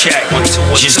 mic check, 1,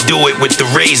 2. Just do it with the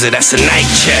razor, that's a night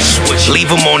check.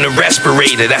 Leave him on the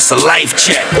respirator, that's a life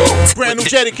check. Brand new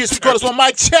Jetty Kiss, we call this one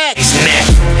Mike Check.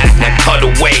 Now cut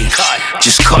away,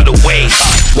 just cut away.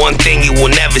 One thing you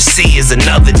will never see is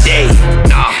another day.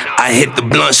 I hit the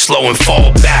blunt slow and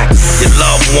fall back. Your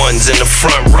loved ones in the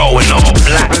front row in all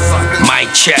black.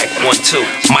 Mic check, 1, 2,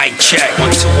 mic check,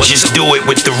 1, 2. Just do it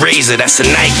with the razor, that's a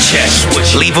night check.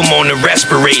 Leave him on the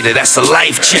respirator, that's a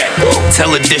life check.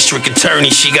 Tell the district attorney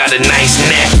she got a nice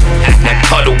neck. Now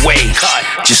cut away,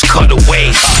 just cut away.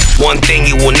 One thing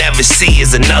you will never see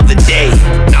is another day.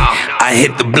 I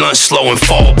hit the blunt slow and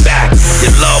fall back.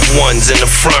 Your loved ones in the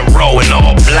front row in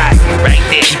all black. Right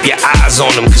there. Keep your eyes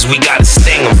on them, cause we gotta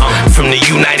sting them. From the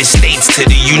United States to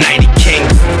the United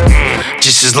Kingdom.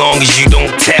 Just as long as you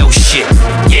don't tell shit.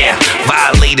 Yeah,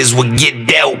 violators will get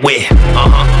dealt with.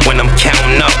 When I'm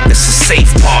counting up, that's a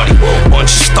safe party.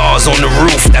 Bunch of stars on the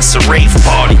roof, that's a rave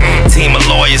party. Team of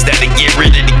lawyers that'll get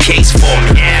rid of the case for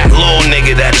me. Little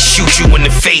nigga that'll shoot you in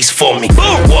the face for me.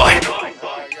 What?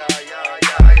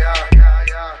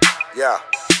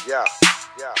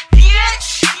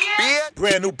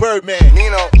 Brand new Birdman.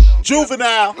 Nino.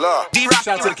 Juvenile. Shout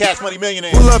out to the Cash Money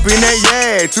Millionaire. Pull up in that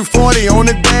yard, 240 on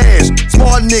the dash.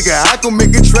 Smart nigga, I can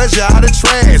make a treasure out of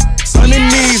trash. Son and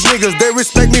these niggas, they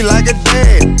respect me like a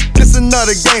dad. This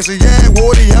another gangster, yeah,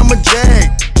 Wardy, I'm a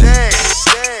jag.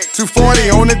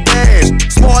 240 on the dash.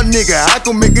 Smart nigga, I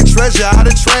can make a treasure out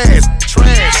of trash.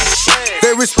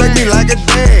 They respect me like a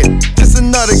dad. This another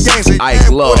another gangster. Ike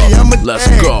Love, let's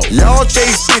go. Y'all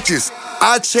chase bitches,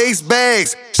 I chase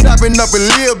bags. Shopping up in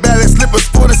Lil Valley, slippers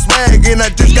for the swag. And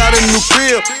I just got a new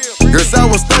crib. Cause I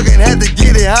was stuck and had to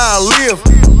get it how I live.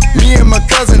 Me and my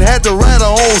cousin had to write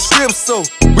our own script, so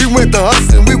we went to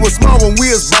hustling. We was small when we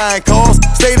was buying cars.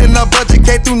 Stayed in our budget,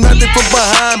 can't do nothing from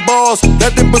behind bars.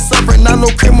 Nothing but suffering, I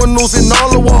know criminals in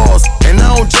all the walls. And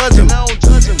I don't judge them.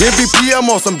 MVP,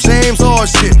 I'm on some James Hard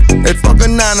shit. They fuck a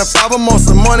 9 to 5, I'm on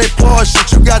some money par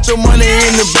shit. You got your money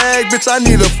in the bag, bitch, I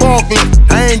need a forklift.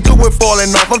 I ain't good with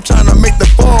falling off, I'm trying to make the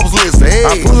Forbes list. Hey,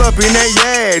 I pull up in that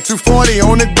yag, 240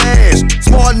 on the dash.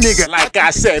 Smart nigga. Like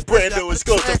I said, brand new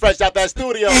exclusive, fresh out that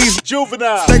studio.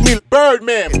 Juvenile,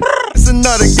 Birdman. It's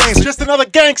another gangster. Just another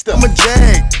gangster. I'm a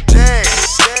jag.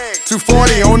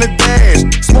 240 on the dash.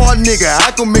 Smart nigga,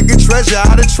 I can make a treasure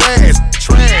out of trash.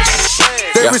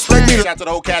 They respect me. Shout out to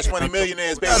the whole Cash Money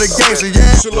millionaires, baby. The gangster,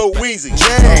 yeah. Salute Weezy.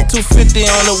 250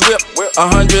 on the whip,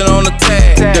 100 on the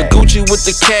tag. The Gucci with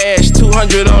the cash,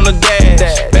 200 on the dash.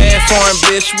 Bad foreign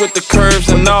bitch with the curves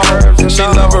and all. She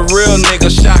love a real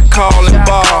nigga, shot calling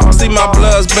ball. See my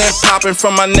blood's been popping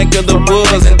from my neck of the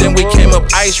woods, and then we came up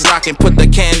ice rockin', put the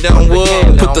can down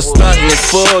wood. Put the stuntin' it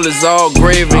full, it's all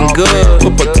gravy and good.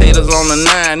 Put potatoes on the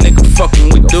 9, nigga,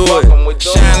 fuckin' we do it.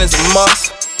 Shine is a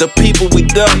must. The people we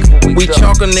duck, we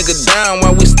chalk a nigga down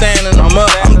while we standin' them up.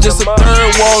 I'm just a third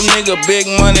wall nigga, big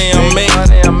money I'm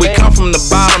making. We come from the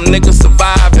bottom, nigga,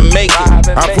 survive and make it.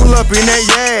 I pull up in that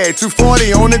yag,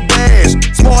 240 on the dash.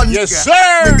 Smart nigga, yes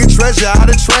sir. Make a treasure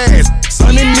out of trash.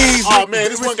 Son and knees. Oh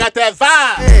man, this one got that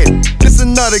vibe. This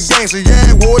another gangster,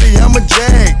 yeah, Woody, I'm a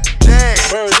jag.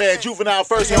 Birdman, Juvenile,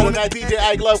 first heard of that DJ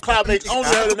Ike Love, Cloutmix. Only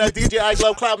heard of that DJ Ike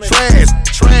Love, Cloutmix. Trash.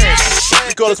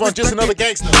 We call this one just another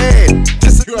gangster.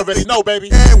 You already know, baby.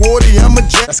 Yeah, Woody, I'm a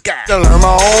jag. Let's go. To learn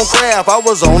my own craft, I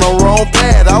was on the wrong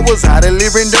path. I was out of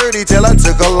living dirty till I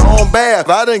took a long bath.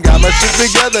 I done got my shit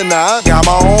together now, I got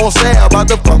my own staff. About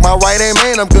to fuck my right hand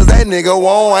man up, cause that nigga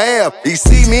won't have. He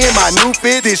see me in my new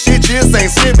fit, this shit just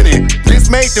ain't symphony. This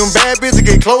make them bad bitches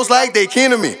get close like they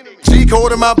kin to me.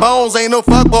 G-code in my bones, ain't no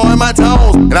fuckboy in my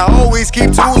tones. And I always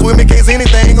keep tools with me in case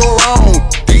anything go wrong.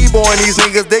 D-boy and these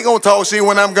niggas, they gon' talk shit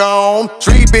when I'm gone.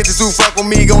 Street bitches who fuck with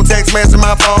me gon' text message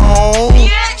my phone.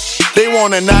 They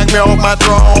wanna knock me off my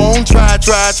throne. Try,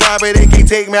 but they can't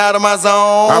take me out of my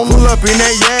zone. I pull up in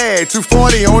that yag,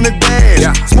 240 on the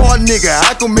dash. Smart nigga,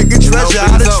 I can make a treasure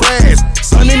out of trash.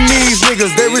 Son and these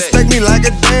niggas, they respect me like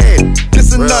a dad.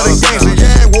 This another gangster,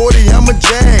 yeah, Woody, I'm a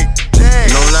jag.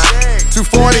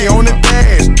 240 on the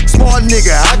dash. Smart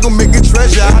nigga, I can make a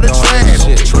treasure out of trash.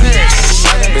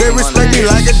 They respect me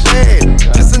like a dad.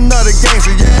 This another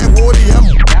gangster, yeah, Woody,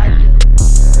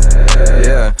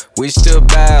 yeah, we still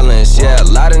balance. Yeah, a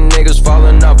lot of niggas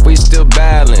falling off, we still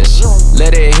balance.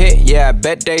 Let it hit, yeah, I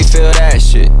bet they feel that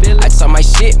shit. I talk my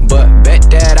shit, but bet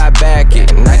that I back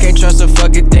it. And I can't trust a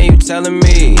fucking thing you telling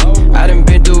me. I done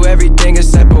been through everything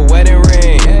except a wedding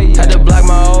ring. Had to block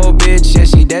my old bitch, yeah,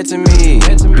 she dead to me.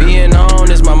 Being on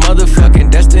is my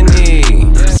motherfucking destiny.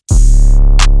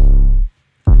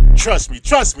 Trust me.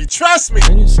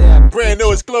 Brand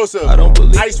new exclusive.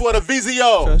 Ice Water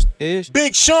VZO.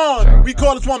 Big Sean. We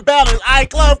call this one balance.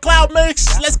 Ike Love,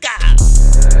 Cloutmix. Let's go.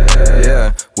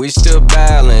 Yeah, we still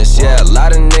balance. Yeah, a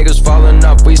lot of niggas falling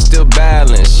off, we still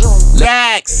balance.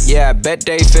 Max. Yeah, I bet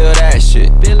they feel that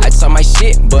shit. I talk my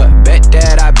shit, but bet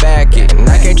that I back it. And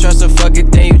I can't trust a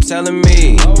fucking thing you telling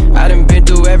me. I done been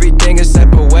through everything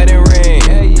except a wedding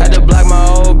ring. Had to block my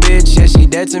old bitch, yeah, she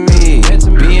dead to me.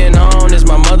 Being on is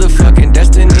my motherfucking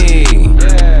destiny.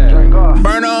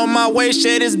 Burner on my waist,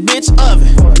 shit this bitch oven.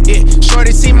 Yeah,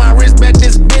 shorty see my wrist, bet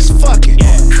this bitch fucking.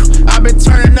 I've been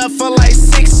turning up for like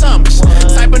 6 summers.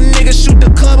 Type of nigga shoot the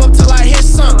club up till I hit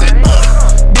something.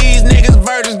 These niggas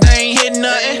virgins, they ain't hit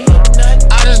nothing.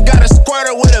 I just got a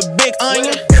squirter with a big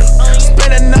onion.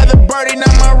 Spin another birdie,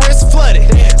 now my wrist flooded.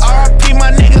 RIP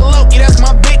my nigga Loki, that's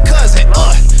my big cousin.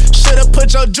 Should've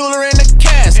put your jeweler in the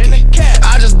casket.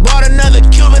 I just bought another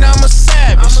Cuban, I'm a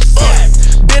savage.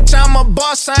 Bitch, I'm a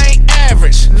boss, I ain't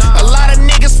average. A lot of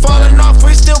niggas falling off,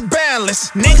 we still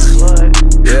balance, nigga.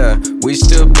 Yeah, we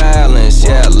still balance.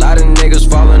 Yeah, a lot of niggas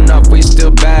falling off, we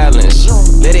still balance.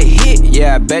 Let it hit,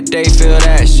 yeah, I bet they feel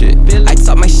that shit. I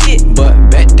talk my shit, but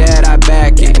bet that I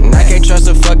back it. And I can't trust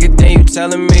a fucking thing you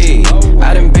telling me.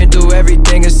 I done been through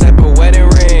everything except a wedding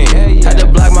ring. Had to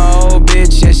block my old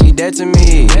bitch, yeah, she dead to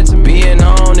me. Being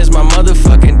on is my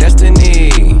motherfucking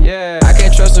destiny. I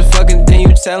can't trust a fucking thing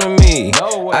you telling me.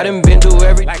 I done been through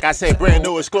everything. Like I said, brand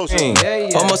new exclusive.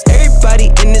 Almost everybody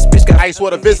in this bitch got Ice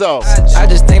Water Vizzo. I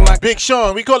just think my Big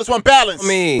Sean, we call this one balance.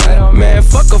 Man,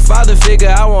 fuck a father figure,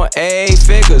 I want 8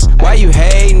 figures. Why you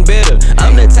hating bitter?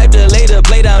 I'm the type to lay the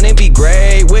play down and be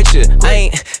great with you. I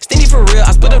ain't stingy for real,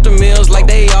 I split up the meals like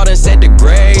they all done set the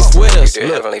grades with us.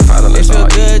 Look, it feel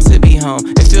good to be home,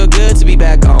 it feel good to be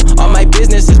back home. All my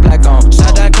business is black on,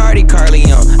 shout out Cardi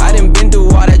on. I done been through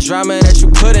all that drama that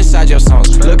you put inside your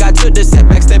songs. Look, I took the step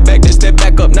back, then step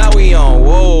back up, now we on,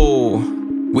 whoa.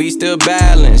 We still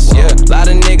balance, yeah. Lot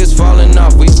of niggas falling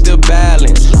off, we still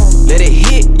balance. Let it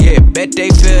hit, yeah, bet they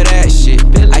feel that shit.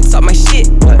 I talk my shit,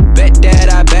 but bet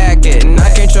that I back it. And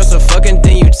I can't trust a fucking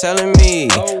thing you telling me.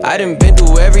 I done been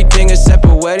through everything except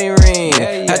a wedding ring.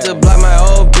 Had to block my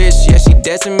old bitch, yeah, she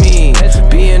dead to me.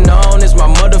 Being on is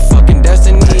my motherfucking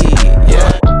destiny,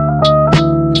 yeah.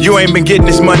 You ain't been getting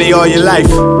this money all your life.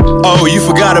 Oh, you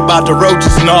forgot about the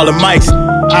roaches and all the mics.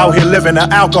 Out here living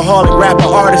an alcoholic rapper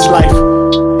artist life.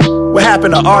 What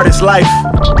happened to artist life?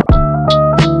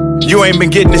 You ain't been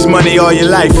getting this money all your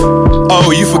life.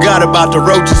 Oh, you forgot about the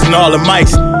roaches and all the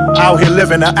mics. Out here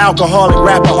living an alcoholic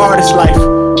rapper artist life.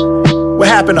 What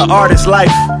happened to artist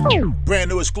life? Brand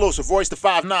new exclusive, Royce the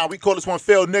 5'9". We call this one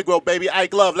Phil Negro, baby.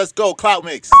 Ike Love, let's go,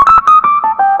 Cloutmix.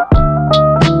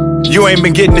 You ain't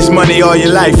been getting this money all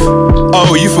your life.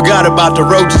 Oh, you forgot about the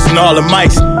roaches and all the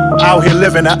mics. Out here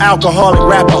living an alcoholic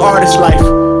rapper artist life.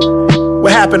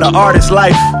 What happened to artist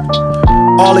life?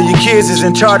 All of your kids is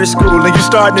in charter school and you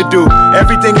starting to do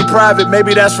everything in private.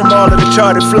 Maybe that's from all of the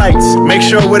chartered flights. Make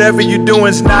sure whatever you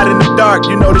doing's not in the dark.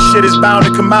 You know the shit is bound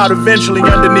to come out eventually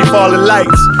underneath all the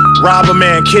lights. Rob a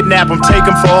man, kidnap him, take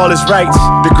him for all his rights.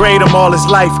 Degrade him all his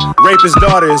life, rape his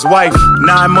daughter, his wife.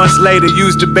 9 months later,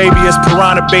 used the baby as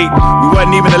piranha bait. We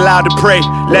wasn't even allowed to pray,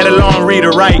 let alone read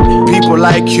or write. People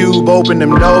like Cube open them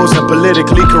nose and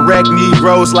politically correct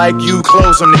Negroes like you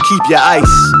close them to keep your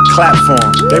ice. Clap for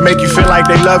them. They make you feel like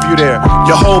they love you there.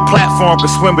 Your whole platform could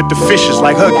swim with the fishes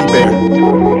like Huggy Bear.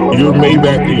 Your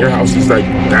Maybach in your house is like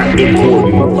that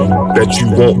important that you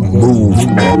won't move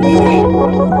at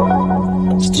all.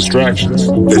 It's distractions.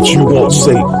 That you won't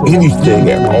say anything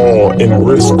at all in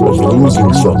risk of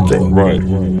losing something. Right.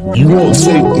 You won't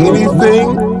say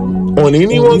anything on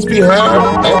anyone's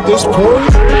behalf at this point.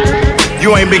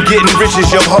 You ain't been getting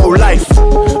riches your whole life.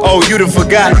 Oh, you done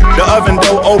forgot. The oven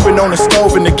door open on the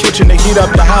stove in the kitchen to heat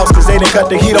up the house, cause they done cut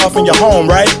the heat off in your home,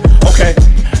 right? Okay.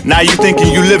 Now you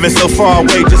thinking you living so far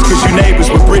away just cause you neighbors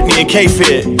with Britney and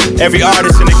K-Fed. Every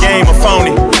artist in the game a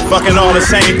phony. Fucking all the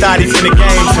same thotties in the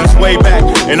game since way back.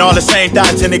 And all the same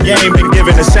thoughts in the game been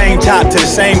giving the same top to the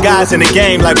same guys in the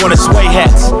game like one of Sway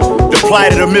hats. The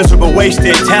plight of the miserable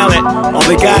wasted talent.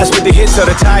 Only guys with the hits are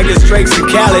the Tigers, Drakes, and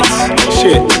Khaled's.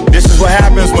 Shit, this is what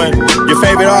happens when your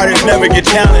favorite artists never get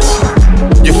challenged.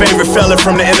 Your favorite fella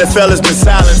from the NFL has been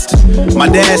silenced. My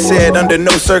dad said under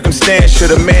no circumstance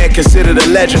should a man considered a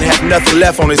legend have nothing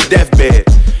left on his deathbed.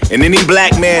 And any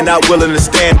black man not willing to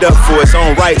stand up for his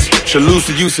own rights should lose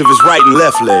the use of his right and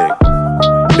left leg.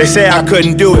 They say I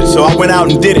couldn't do it, so I went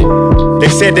out and did it. They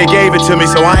said they gave it to me,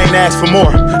 so I ain't asked for more.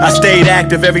 I stayed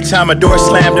active every time a door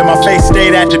slammed in my face,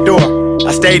 stayed at the door.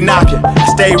 I stayed knocking, I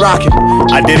stayed rocking.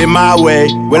 I did it my way,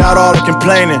 without all the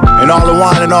complaining and all the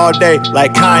whining all day,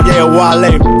 like Kanye or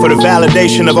Wale, for the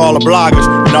validation of all the bloggers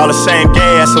and all the same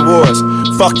gay-ass awards.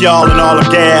 Fuck y'all and all them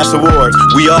gay-ass awards.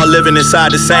 We all living inside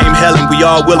the same hell and we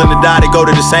all willing to die to go to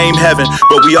the same heaven,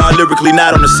 but we all lyrically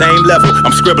not on the same level.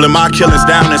 I'm scribbling my killings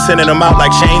down and sending them out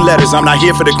like chain letters. I'm not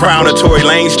here for the crown or Tory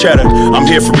Lane's cheddar. I'm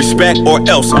here for respect or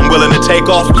else I'm willing to take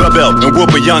off the belt and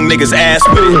whoop a young nigga's ass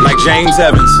with it like James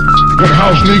Evans. That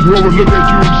house Negro would look at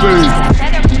you and say,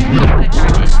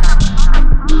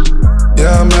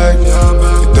 yeah, I'm back. You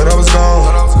thought I was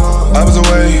gone. I was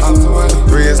away.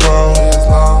 3 years long.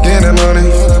 Getting that money.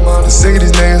 I'm sick of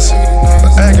these niggas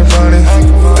acting funny.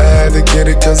 I had to get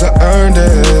it cause I earned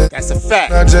it. That's a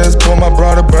fact. I just pulled my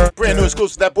brother burn. Brand new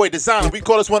exclusive, that boy Designer. We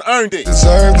call this one Earned It.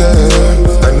 Deserved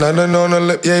it. Like nothing on the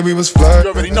lip, yeah, we was flirting.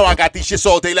 You already know I got these shits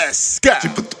all day. Let's go. You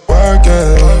put the work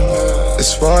in.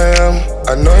 It's 4 a.m.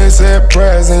 I know you said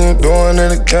prayers and you doing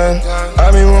it again.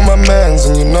 I been with my mans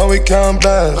and you know we count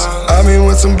bands. I been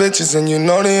with some bitches and you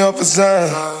know they off a sign.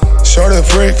 Shorty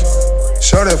freak,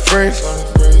 shorty freak,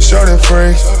 shorty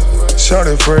freak,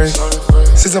 shorty freak.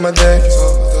 Sits on my dick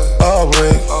all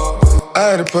week.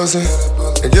 I had a pussy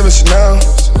and give it Chanel.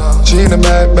 She in the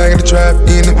back of the trap,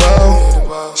 eating it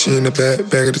well. She in the back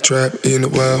of the trap, eating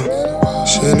it well.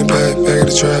 She in the back of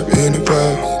the trap, eating it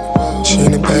well. She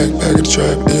in the back of the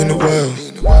trap, eating it well.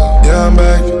 Yeah, I'm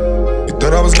back. You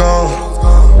thought I was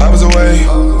gone. I was away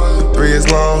for 3 years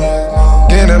long.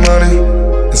 Getting that money.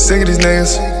 And sick of these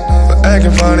niggas for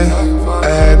acting funny. I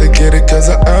had to get it cause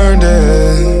I earned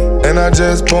it. And I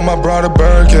just bought my brother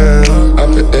Birkin. I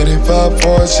put 85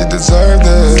 for it, she deserved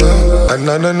it. Like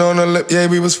nothing on the lip, yeah,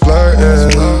 we was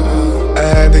flirting. I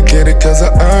had to get it cause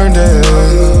I earned it.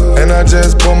 And I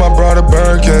just bought my brother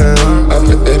Birkin. I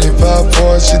put 85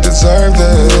 for it, she deserved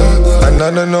it. Like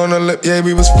nothing on the lip, yeah,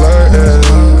 we was flirting.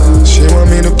 She want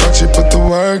me to fuck, she put the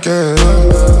work in.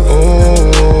 Ooh.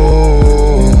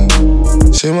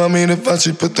 She want me to fuck,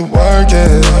 she put the work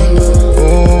in.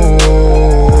 Ooh.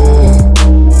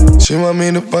 She want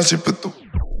me to fuck, she put the.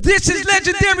 This is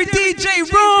legendary DJ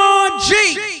Ron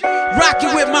G.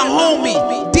 Rocking with my homie,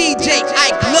 DJ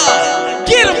Ike Love.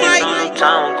 Get him, Ike.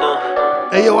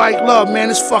 Hey, yo, Ike Love, man,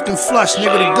 it's fucking flush,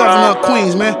 nigga, the governor of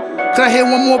Queens, man. Can I hear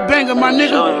one more banger, my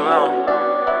nigga?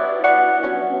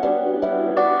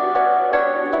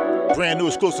 Brand new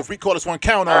exclusive, we call this one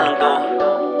Count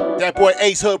On. That boy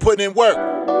Ace Hood putting in work.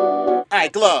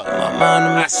 Ike Love,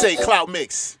 I say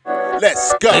Cloutmix.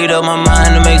 Let's go. Made up my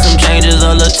mind to make some changes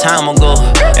a little time ago.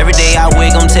 Every day I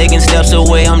wake, I'm taking steps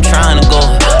away, I'm trying to go.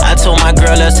 I told my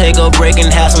girl, let's take a break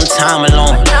and have some time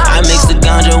alone. I mix the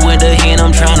ganja with the hen,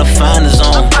 I'm trying to find the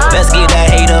zone. Let's get that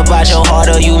hate up out your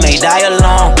heart or you may die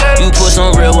alone. You put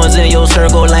some real ones in your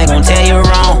circle, ain't gon' tell you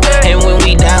wrong. And when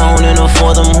we down in the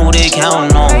for them, who they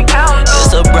counting on?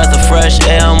 It's a breath of fresh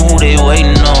air, I'm who they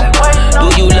waiting on. Do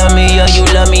you love me or you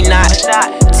love me not?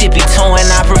 Tippy toeing,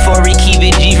 I prefer we keep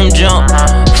it G from jump.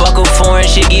 Fuck a foreign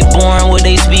shit, get boring what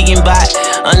they speaking about.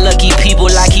 Unlucky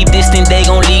people I keep distant, they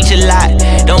gon' lead you a lot.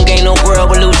 Don't gain no world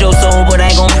but lose your soul, but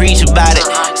ain't gon' preach about it.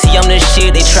 See, I'm the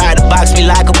shit, they try to box me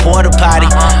like a porta potty.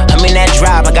 I'm in that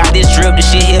drive, I got this drip, this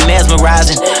shit here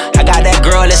mesmerizing. I got that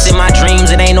girl that's in my dreams,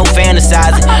 it ain't no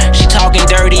fantasizing. She talking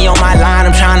dirty on my line,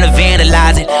 I'm trying to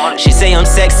vandalize it. She say I'm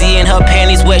sexy and her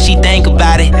panties wet, she think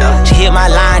about it. She hit my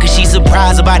line cause she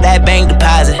surprised about that bank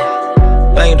deposit.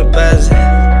 Bank deposit,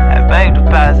 that bank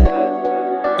deposit.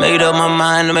 Made up my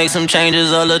mind to make some changes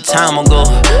a little time ago.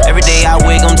 Every day I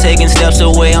wake, I'm taking steps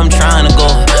away, I'm trying to go.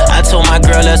 I told my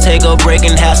girl, let's take a break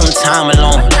and have some time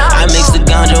alone. I mix the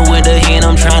ganja with the hen,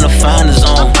 I'm trying to find the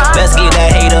zone. Let's get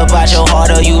that hate up out your heart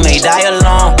or you may die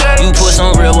alone. You put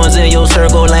some real ones in your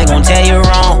circle, ain't gon' tell you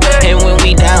wrong. And when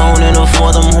we down in the for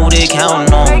them, who they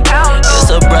counting on? It's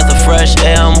a breath of fresh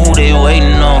air, I'm who they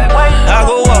waiting on. I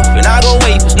go up and I go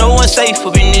wait, cause no one's safe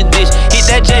up in this bitch. Hit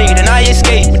that J, then I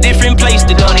escape, a different place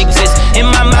that don't exist. In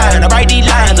my mind, I write these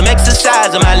lines, I'm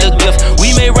exercising my little gift.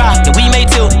 We may rock and we may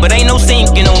tilt, but ain't no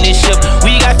sinking on this ship.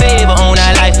 We got favor on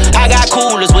our life, I got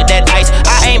coolers with that ice.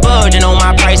 I ain't budging on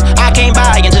my price, I can't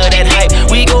buy into that hype.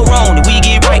 We go wrong and we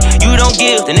get right, you don't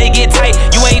give, then they get tight.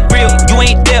 You ain't real, you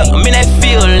ain't there, I'm in that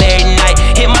field every night.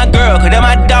 Hit my girl, cause that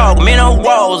my dog, I'm in her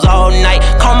walls all night.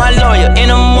 Call my lawyer in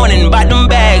the morning, bout them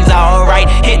bags, alright.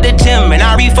 Hit the gym and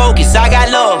I refocus, I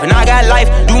got love and I got life.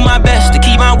 Do my best to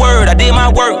keep my word, I did my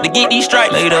work to get these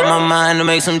stripes. Made up my mind to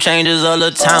make some changes a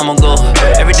little time ago.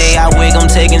 Every day I wake, I'm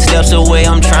taking steps away,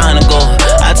 I'm trying to go.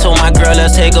 I told my girl,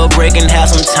 let's take a break and have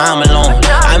some time alone.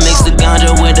 I mix the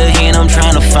ganja with the hen, I'm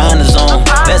trying to find the zone.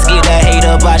 Let's get that hate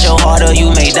up out your heart or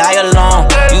you may die alone.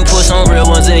 You put some real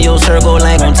ones in your circle,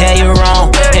 ain't gon' tell you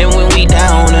wrong. And when we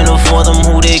down in the for them,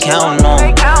 who they counting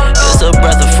on? It's a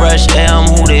breath of fresh air, I'm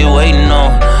who they waiting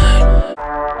on.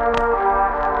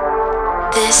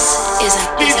 This is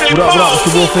a What up, it's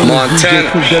the world famous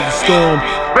DJ Clout Desert Storm.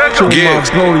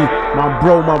 Chillin' my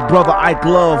Brody, my brother Ike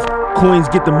Love. Queens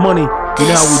get the money, you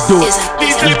know how we do it.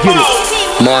 Let's get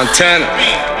it. Montana,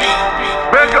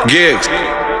 Gigs,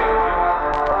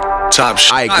 Top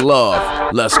Ike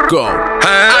Love, let's go.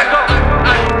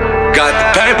 Got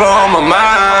the paper on my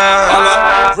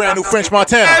mind. Brand new French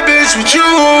Montana. That bitch with you.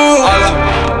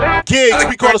 Gigs,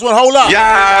 we call this one Hold Up.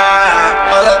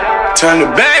 Yeah. Turn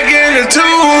it back into two.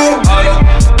 Hold up.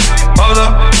 Hold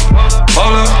up.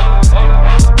 Hold up.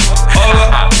 Hold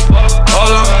up.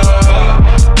 Hold up.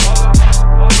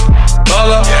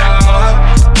 Hold up.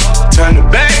 Turn it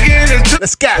back into two.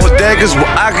 Let's go. Bodegas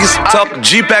with Akis, talking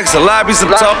G-Packs and lobbies, I'm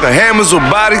talking hammers with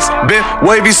bodies, been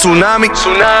wavy tsunami.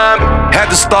 Had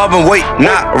to starve and wait,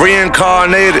 not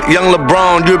reincarnated. Young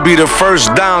LeBron, you'll be the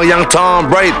first down, young Tom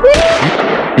Brady.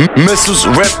 Missiles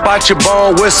rip out your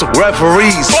bone whistle,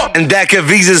 referees, and DACA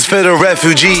visas for the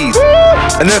refugees.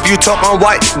 And if you talk on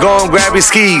white, go and grab your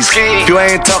skis. If you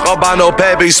ain't talk about no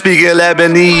paper, you speak in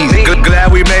Lebanese.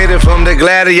 Glad we made it from the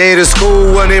gladiator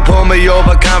school. When they pull me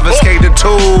over, confiscate the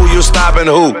tool. You stopping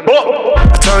who?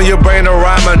 Turn your brain to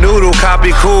rhyme a noodle,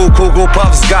 copy cool. Cuckoo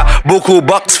Puffs got buku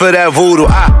bucks for that voodoo.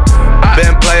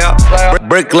 Ben player,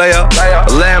 bricklayer,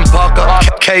 lamb parker,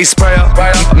 K sprayer,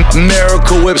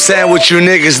 miracle whip sandwich. You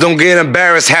niggas don't get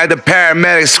embarrassed. Had the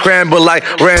paramedics scramble like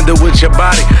Randall with your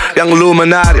body. Young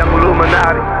Illuminati.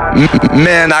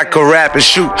 Man, I could rap and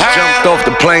shoot. Jumped off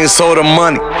the plane, sold the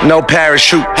money, no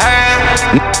parachute.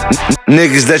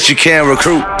 Niggas that you can't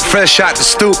recruit. Fresh out the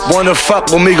stoop, wanna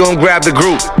fuck with me, gon' grab the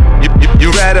group.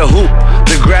 You rather hoop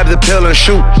than grab the pill and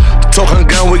shoot. Talking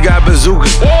gun, we got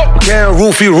bazookas. Can't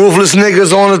roofie, roofless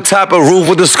niggas on the top of roof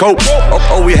with the scope.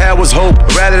 All we had was hope.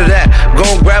 Rather that,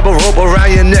 gon' grab a rope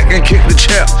around your neck and kick the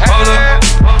chair. Hold up,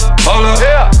 hold up,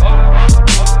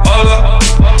 hold up,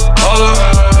 hold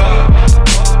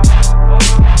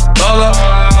up.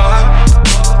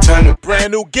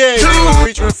 Brand new gig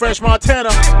featuring French Montana.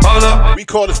 We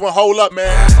call this one Hold Up,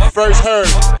 man. First heard,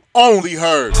 only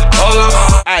heard.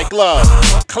 Ike Love,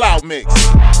 Cloutmix.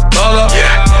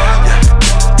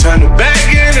 Turn it back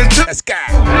into. Let's go.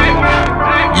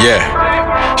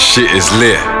 Yeah, shit is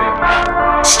lit.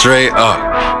 Straight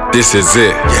up, this is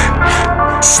it.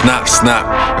 Snap, snap,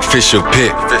 official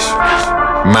pick.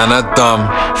 Man, I dumb,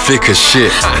 thick as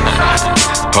shit.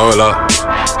 Hold up,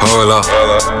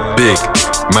 big,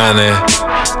 man,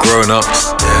 grown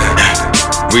ups.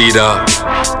 Read up,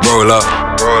 roll up,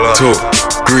 talk,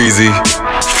 greasy,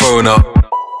 phone up.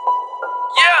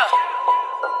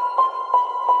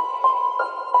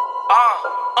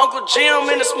 Uncle Jim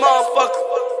in this motherfucker.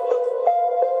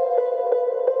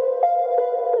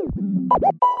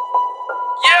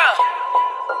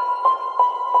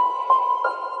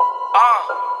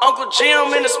 Uncle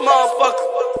Jim in this motherfucker.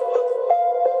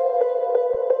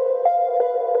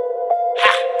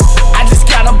 I just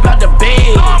got up out the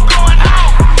bed.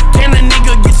 Can a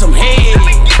nigga get some head?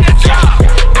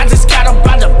 I just got up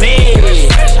out the bed.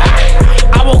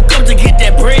 I woke up to get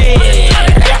that bread.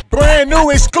 Brand new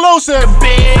exclusive.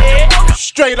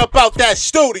 Straight up out that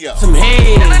studio. Some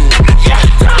head.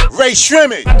 Ray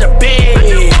Shrimmy.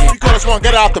 We call this one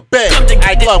Get Out the Bed.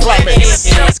 Ike Love Cloutmix.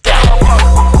 Let's go.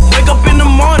 Wake up in the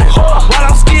morning while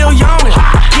I'm still yawning.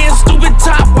 Getting stupid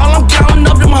top while I'm counting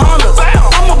up them hundreds.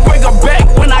 I'ma break her back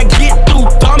when I get through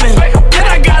thumbing. Then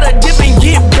I gotta dip and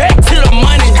get back to the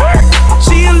money.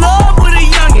 She in love with a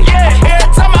youngin'.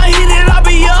 Every time I hit it, I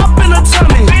be up in her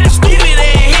tummy. Stupid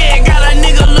ass head got a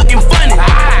nigga looking funny.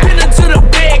 Pin her to the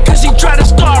bed cause she try to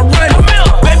start running.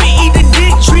 Baby, eat the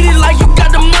dick, treat it like you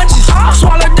got the munchies.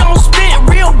 Swallow, don't spit,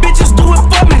 real bitches do it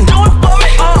for me.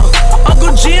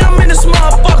 Uncle Jim in this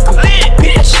motherfucker.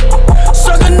 Bitch,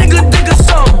 suck a nigga dick or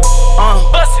something.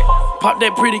 Bust it. Pop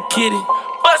that pretty kitty.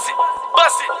 Bust it,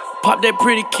 bust it. Pop that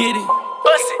pretty kitty.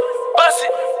 Bust it, bust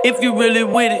it. If you really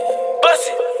with it, bust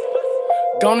it.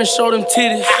 Gonna show them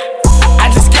titties. I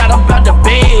just got up out the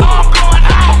bed.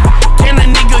 Can a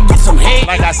nigga get some head?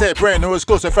 Like I said, brand new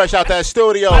exclusive, fresh out that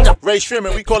studio. Ray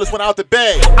Shrimmy, we call this one Out the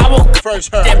Bed.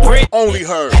 First heard, only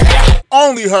heard,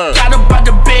 only heard. Got up out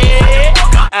the bed.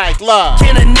 Ike Love,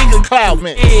 Can a nigga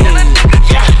Cloutmix.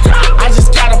 I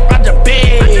just got up out the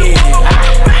bed.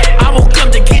 I woke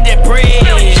up to get that bread.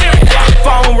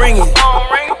 Phone ringing,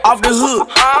 off the hook.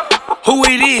 Who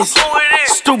it is?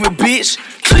 Stupid bitch.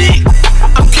 Click.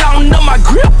 I'm counting up my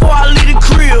grip before I leave the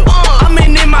crib. I'm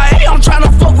in MIA, I'm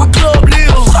tryna fuck with Club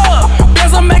Lil.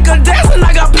 There's a make her dance and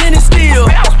I got plenty still.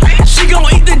 She gon'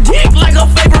 eat the dick like her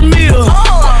favorite meal.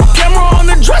 Camera on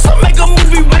the dresser, make a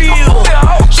movie real.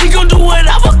 She gon' do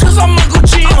whatever cause I'm Uncle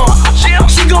Jim.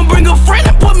 She gon' bring a friend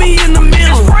and put me in the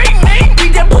middle.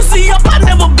 Beat that pussy up, I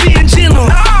never be a gentle.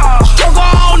 Stroke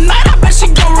her all night, I bet she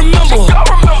gon' remember.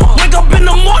 Wake up in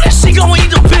the morning, she gon'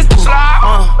 eat the pickle.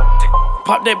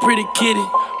 Pop that pretty kitty.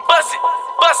 Bust it,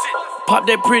 bust it. Pop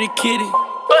that pretty kitty.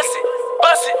 Bust it,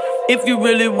 bust it. If you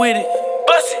really with it,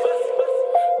 bust it.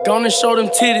 Gonna show them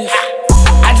titties.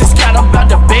 I just got up out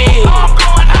the bed.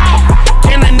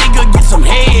 Can a nigga get some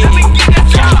head?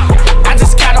 I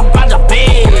just got up out the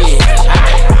bed.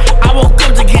 I woke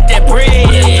up to get that bread.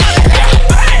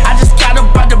 I just got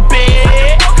up out the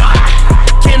bed.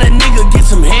 Can a nigga get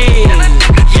some head?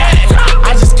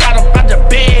 I just got up out the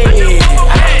bed.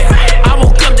 I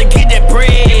woke up to get that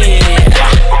bread.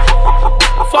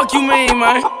 Fuck you mean,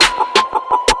 man?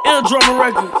 Ill Drummer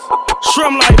Records.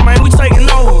 Shrimp Life, man, we taking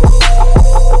over.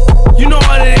 You know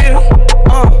what it is?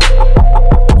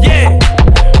 Yeah.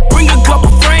 Bring a couple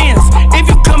friends if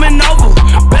you coming over.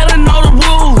 Better know the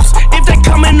rules if they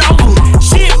coming over.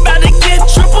 Shit about to get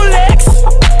triple X.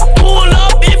 Pull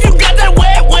up if you got that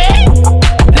wet.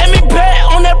 Let me pat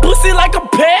on that pussy like a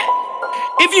pet.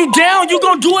 If you down, you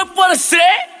gon' do it for the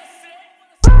set.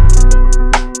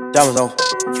 Diamonds on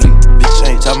fleek, bitch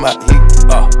ain't talking about heat.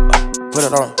 Put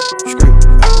it on, screw,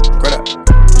 straight up,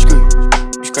 screw,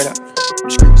 straight up,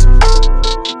 screw.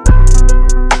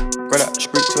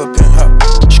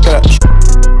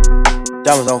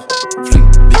 diamonds on fleek.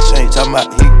 Bitch ain't talking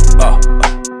about heat.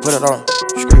 Put it on,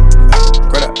 screw,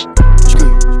 straight up,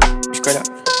 screw, straight up,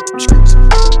 screw.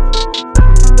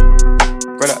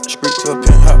 Straight up, screw to a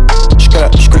penthouse. Straight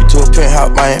up, screw to a penthouse,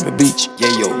 Miami Beach.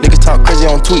 Yeah, yo. Niggas talk crazy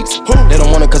on tweets. They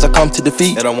don't want it cause I come to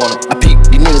defeat. They don't want it. I peek,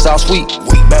 these niggas all sweet.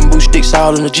 Bamboo sticks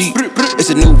all in the Jeep. It's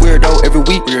a new weirdo every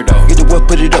week. Get the what,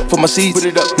 put it up for my seeds.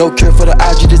 No cure for the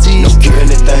IG disease. No cure,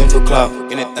 anything for clout.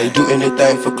 They do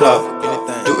anything for clout.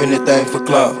 Do anything for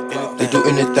clout. They do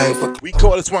anything for clout. We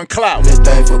call this one Clout.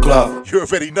 Anything for clout. You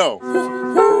already know.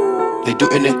 They do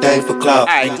anything for clout.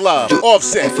 Aight Love,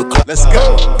 Offset. Let's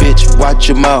go. Bitch, watch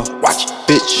your mouth. Watch.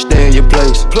 Bitch, stay in your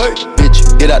place.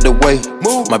 Bitch, get out the way.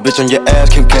 Move. My bitch on your ass,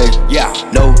 Kim K. Yeah.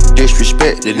 No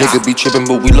disrespect. The nigga be trippin',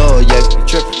 but we love, yeah.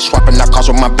 Swapping out cars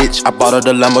with my bitch. I bought her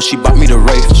the Lambo, she bought me the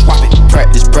Wraith. Swap it.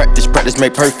 Practice, practice, practice,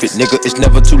 make perfect. Nigga, it's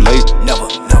never too late. Never,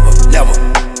 never, never.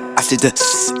 I take the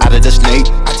out of the snake.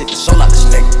 I take the soul out the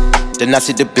snake. Then I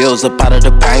see the bills up out of the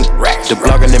bank. The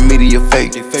blog and the media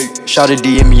fake. Shawty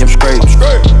DM me, I'm straight.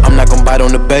 I'm not gon' bite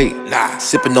on the bait. Nah.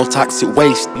 Sippin' no toxic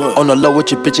waste. On the low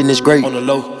with your bitch and it's great. On the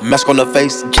low. Mask on the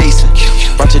face, Jason.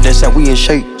 Bunch of that we in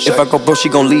shape. If I go broke, she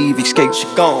gon' leave, escape. She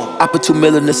gone. I put $2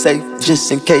 million in the safe,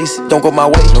 just in case. Don't go my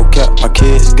way. No cap, my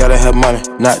kids gotta have money,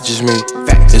 not just me.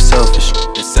 Facts. It's selfish.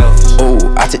 It's selfish.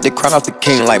 Ooh, I take the crown off the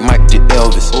king like Mike did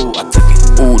Elvis. Ooh, I took it.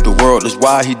 Ooh, the world is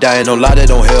wild, he dying, no lie, that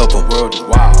don't help him. The world is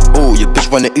wild. Ooh, your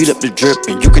bitch wanna eat up the drip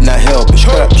and you cannot help it.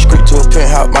 Straight up, straight to a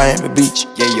penthouse, Miami Beach.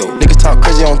 Yeah, yo. Niggas talk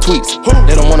crazy on tweets.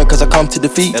 They don't want it cause I come to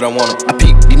defeat. They don't want it. I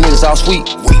peek, these niggas all sweet.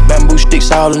 Bamboo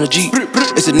sticks all in the Jeep.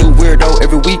 It's a new weirdo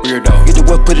every week. Get the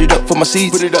what, put it up for my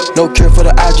seeds. No cure for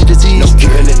the IG disease. No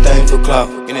cure, anything for clout.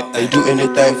 They do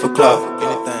anything for clout.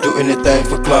 Do anything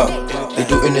for clout. They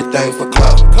do anything for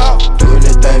clout. Do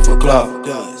anything for clout.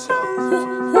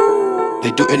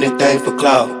 They do anything for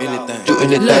clout. Do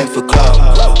anything for clout.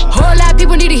 Whole lot of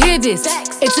people need to hear this.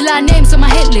 It's a lot of names on my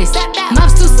hit list. Mom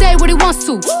still say what he wants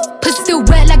to. Pussy still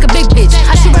wet like a big bitch.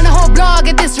 I should run a whole blog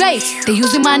at this rate. They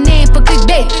using my name for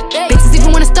clickbait. Bitches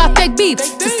even wanna start fake beef.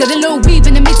 To sell a little weave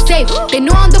in the mixtape. They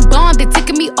know I'm the bomb, they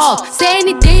ticking me off. Say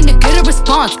anything to get a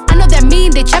response. I know that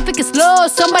mean they traffic is slow.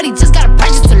 Somebody just gotta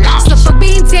purchase to launch. So for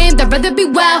being tame, I'd rather be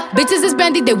wild. Bitches is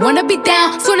brandy, they wanna be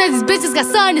down. Soon as these bitches got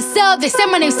something to sell, they say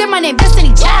my name,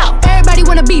 Destiny Child. Everybody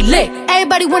wanna be lit,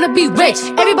 everybody wanna be rich.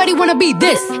 Everybody wanna be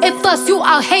this. If us you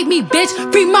all hate me, bitch.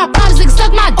 Read my problems, like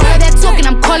suck my dick. All that talking,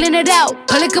 I'm calling it out.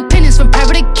 Public opinions from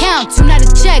private accounts. You not a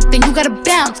check, then you gotta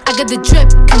bounce. I got the drip,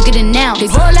 come get it now.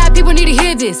 There's a whole lot of people need to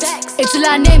hear this. It's a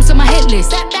lot of names on my hit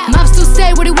list. Mom still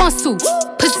say what he wants to.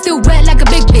 Pussy still wet like a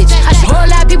big bitch. A whole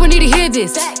lot of people need to hear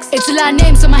this. It's a lot of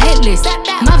names on my hit list.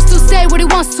 Mom still say what he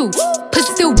wants to.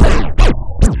 Pussy still wet.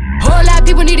 Whole lot of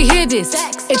people need to hear this.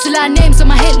 It's a lot of names on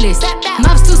my hit list.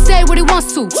 Mom still say what he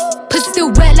wants to. Pussy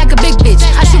still wet like a big bitch.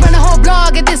 I should run a whole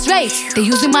blog at this rate. They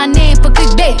using my name for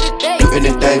clickbait. Do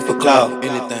anything for clout.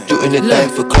 Do anything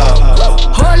for clout.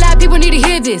 Whole lot of people need to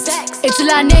hear this. It's a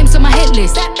lot of names on my hit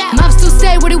list. Mom still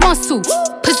say what he wants to.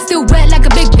 Pussy still wet like a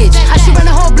big bitch. I should run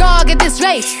a whole blog at this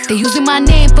rate. They using my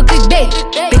name for clickbait.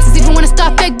 Bitches even wanna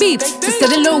start fake beef. To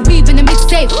sell a little weave in the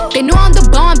mixtape. They know I'm the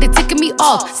bomb, they ticking me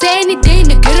off. Say anything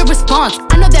to get a response.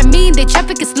 I know that mean they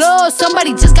traffic is slow.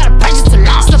 Somebody just gotta purchase to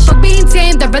launch. So for being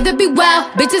tame, I'd rather be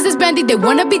wild. Bitches is brandy, they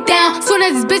wanna be down. Soon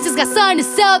as these bitches got something to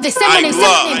sell, they say my name,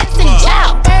 Destiny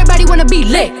Child. Everybody wanna be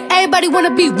lit, everybody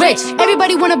wanna be rich.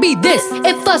 Everybody wanna be this.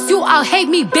 If us you all hate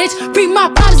me, bitch. Read my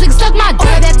problems, like suck my dick.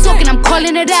 All that talking, I'm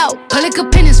calling it out. Public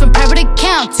opinions from private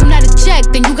accounts. You not a check,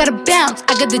 then you gotta bounce.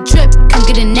 I got the drip, come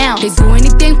get it now. They do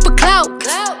anything for clout,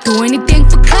 do anything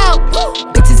for clout.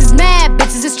 Bitches is mad,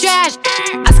 bitches is trash.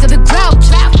 Oscar the grouch,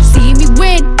 see me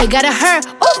win, they gotta hurt.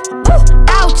 Ooh, ooh,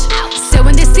 ouch. So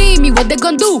when they see me, what they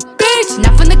gon' do? Bitch,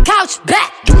 not from the couch,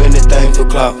 back. Do anything for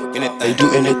clout. They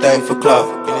do anything for clout.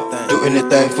 Do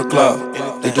anything for clout.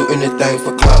 They do anything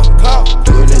for clout.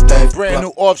 Do anything for brand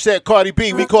new Offset Cardi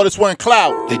B. We call this one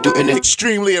Clout. They do anything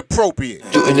extremely appropriate.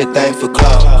 Do anything for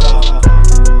clout.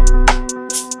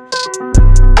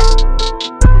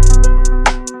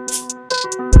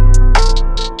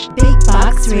 Big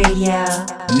Box Radio.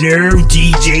 Nerve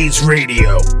DJs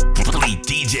Radio.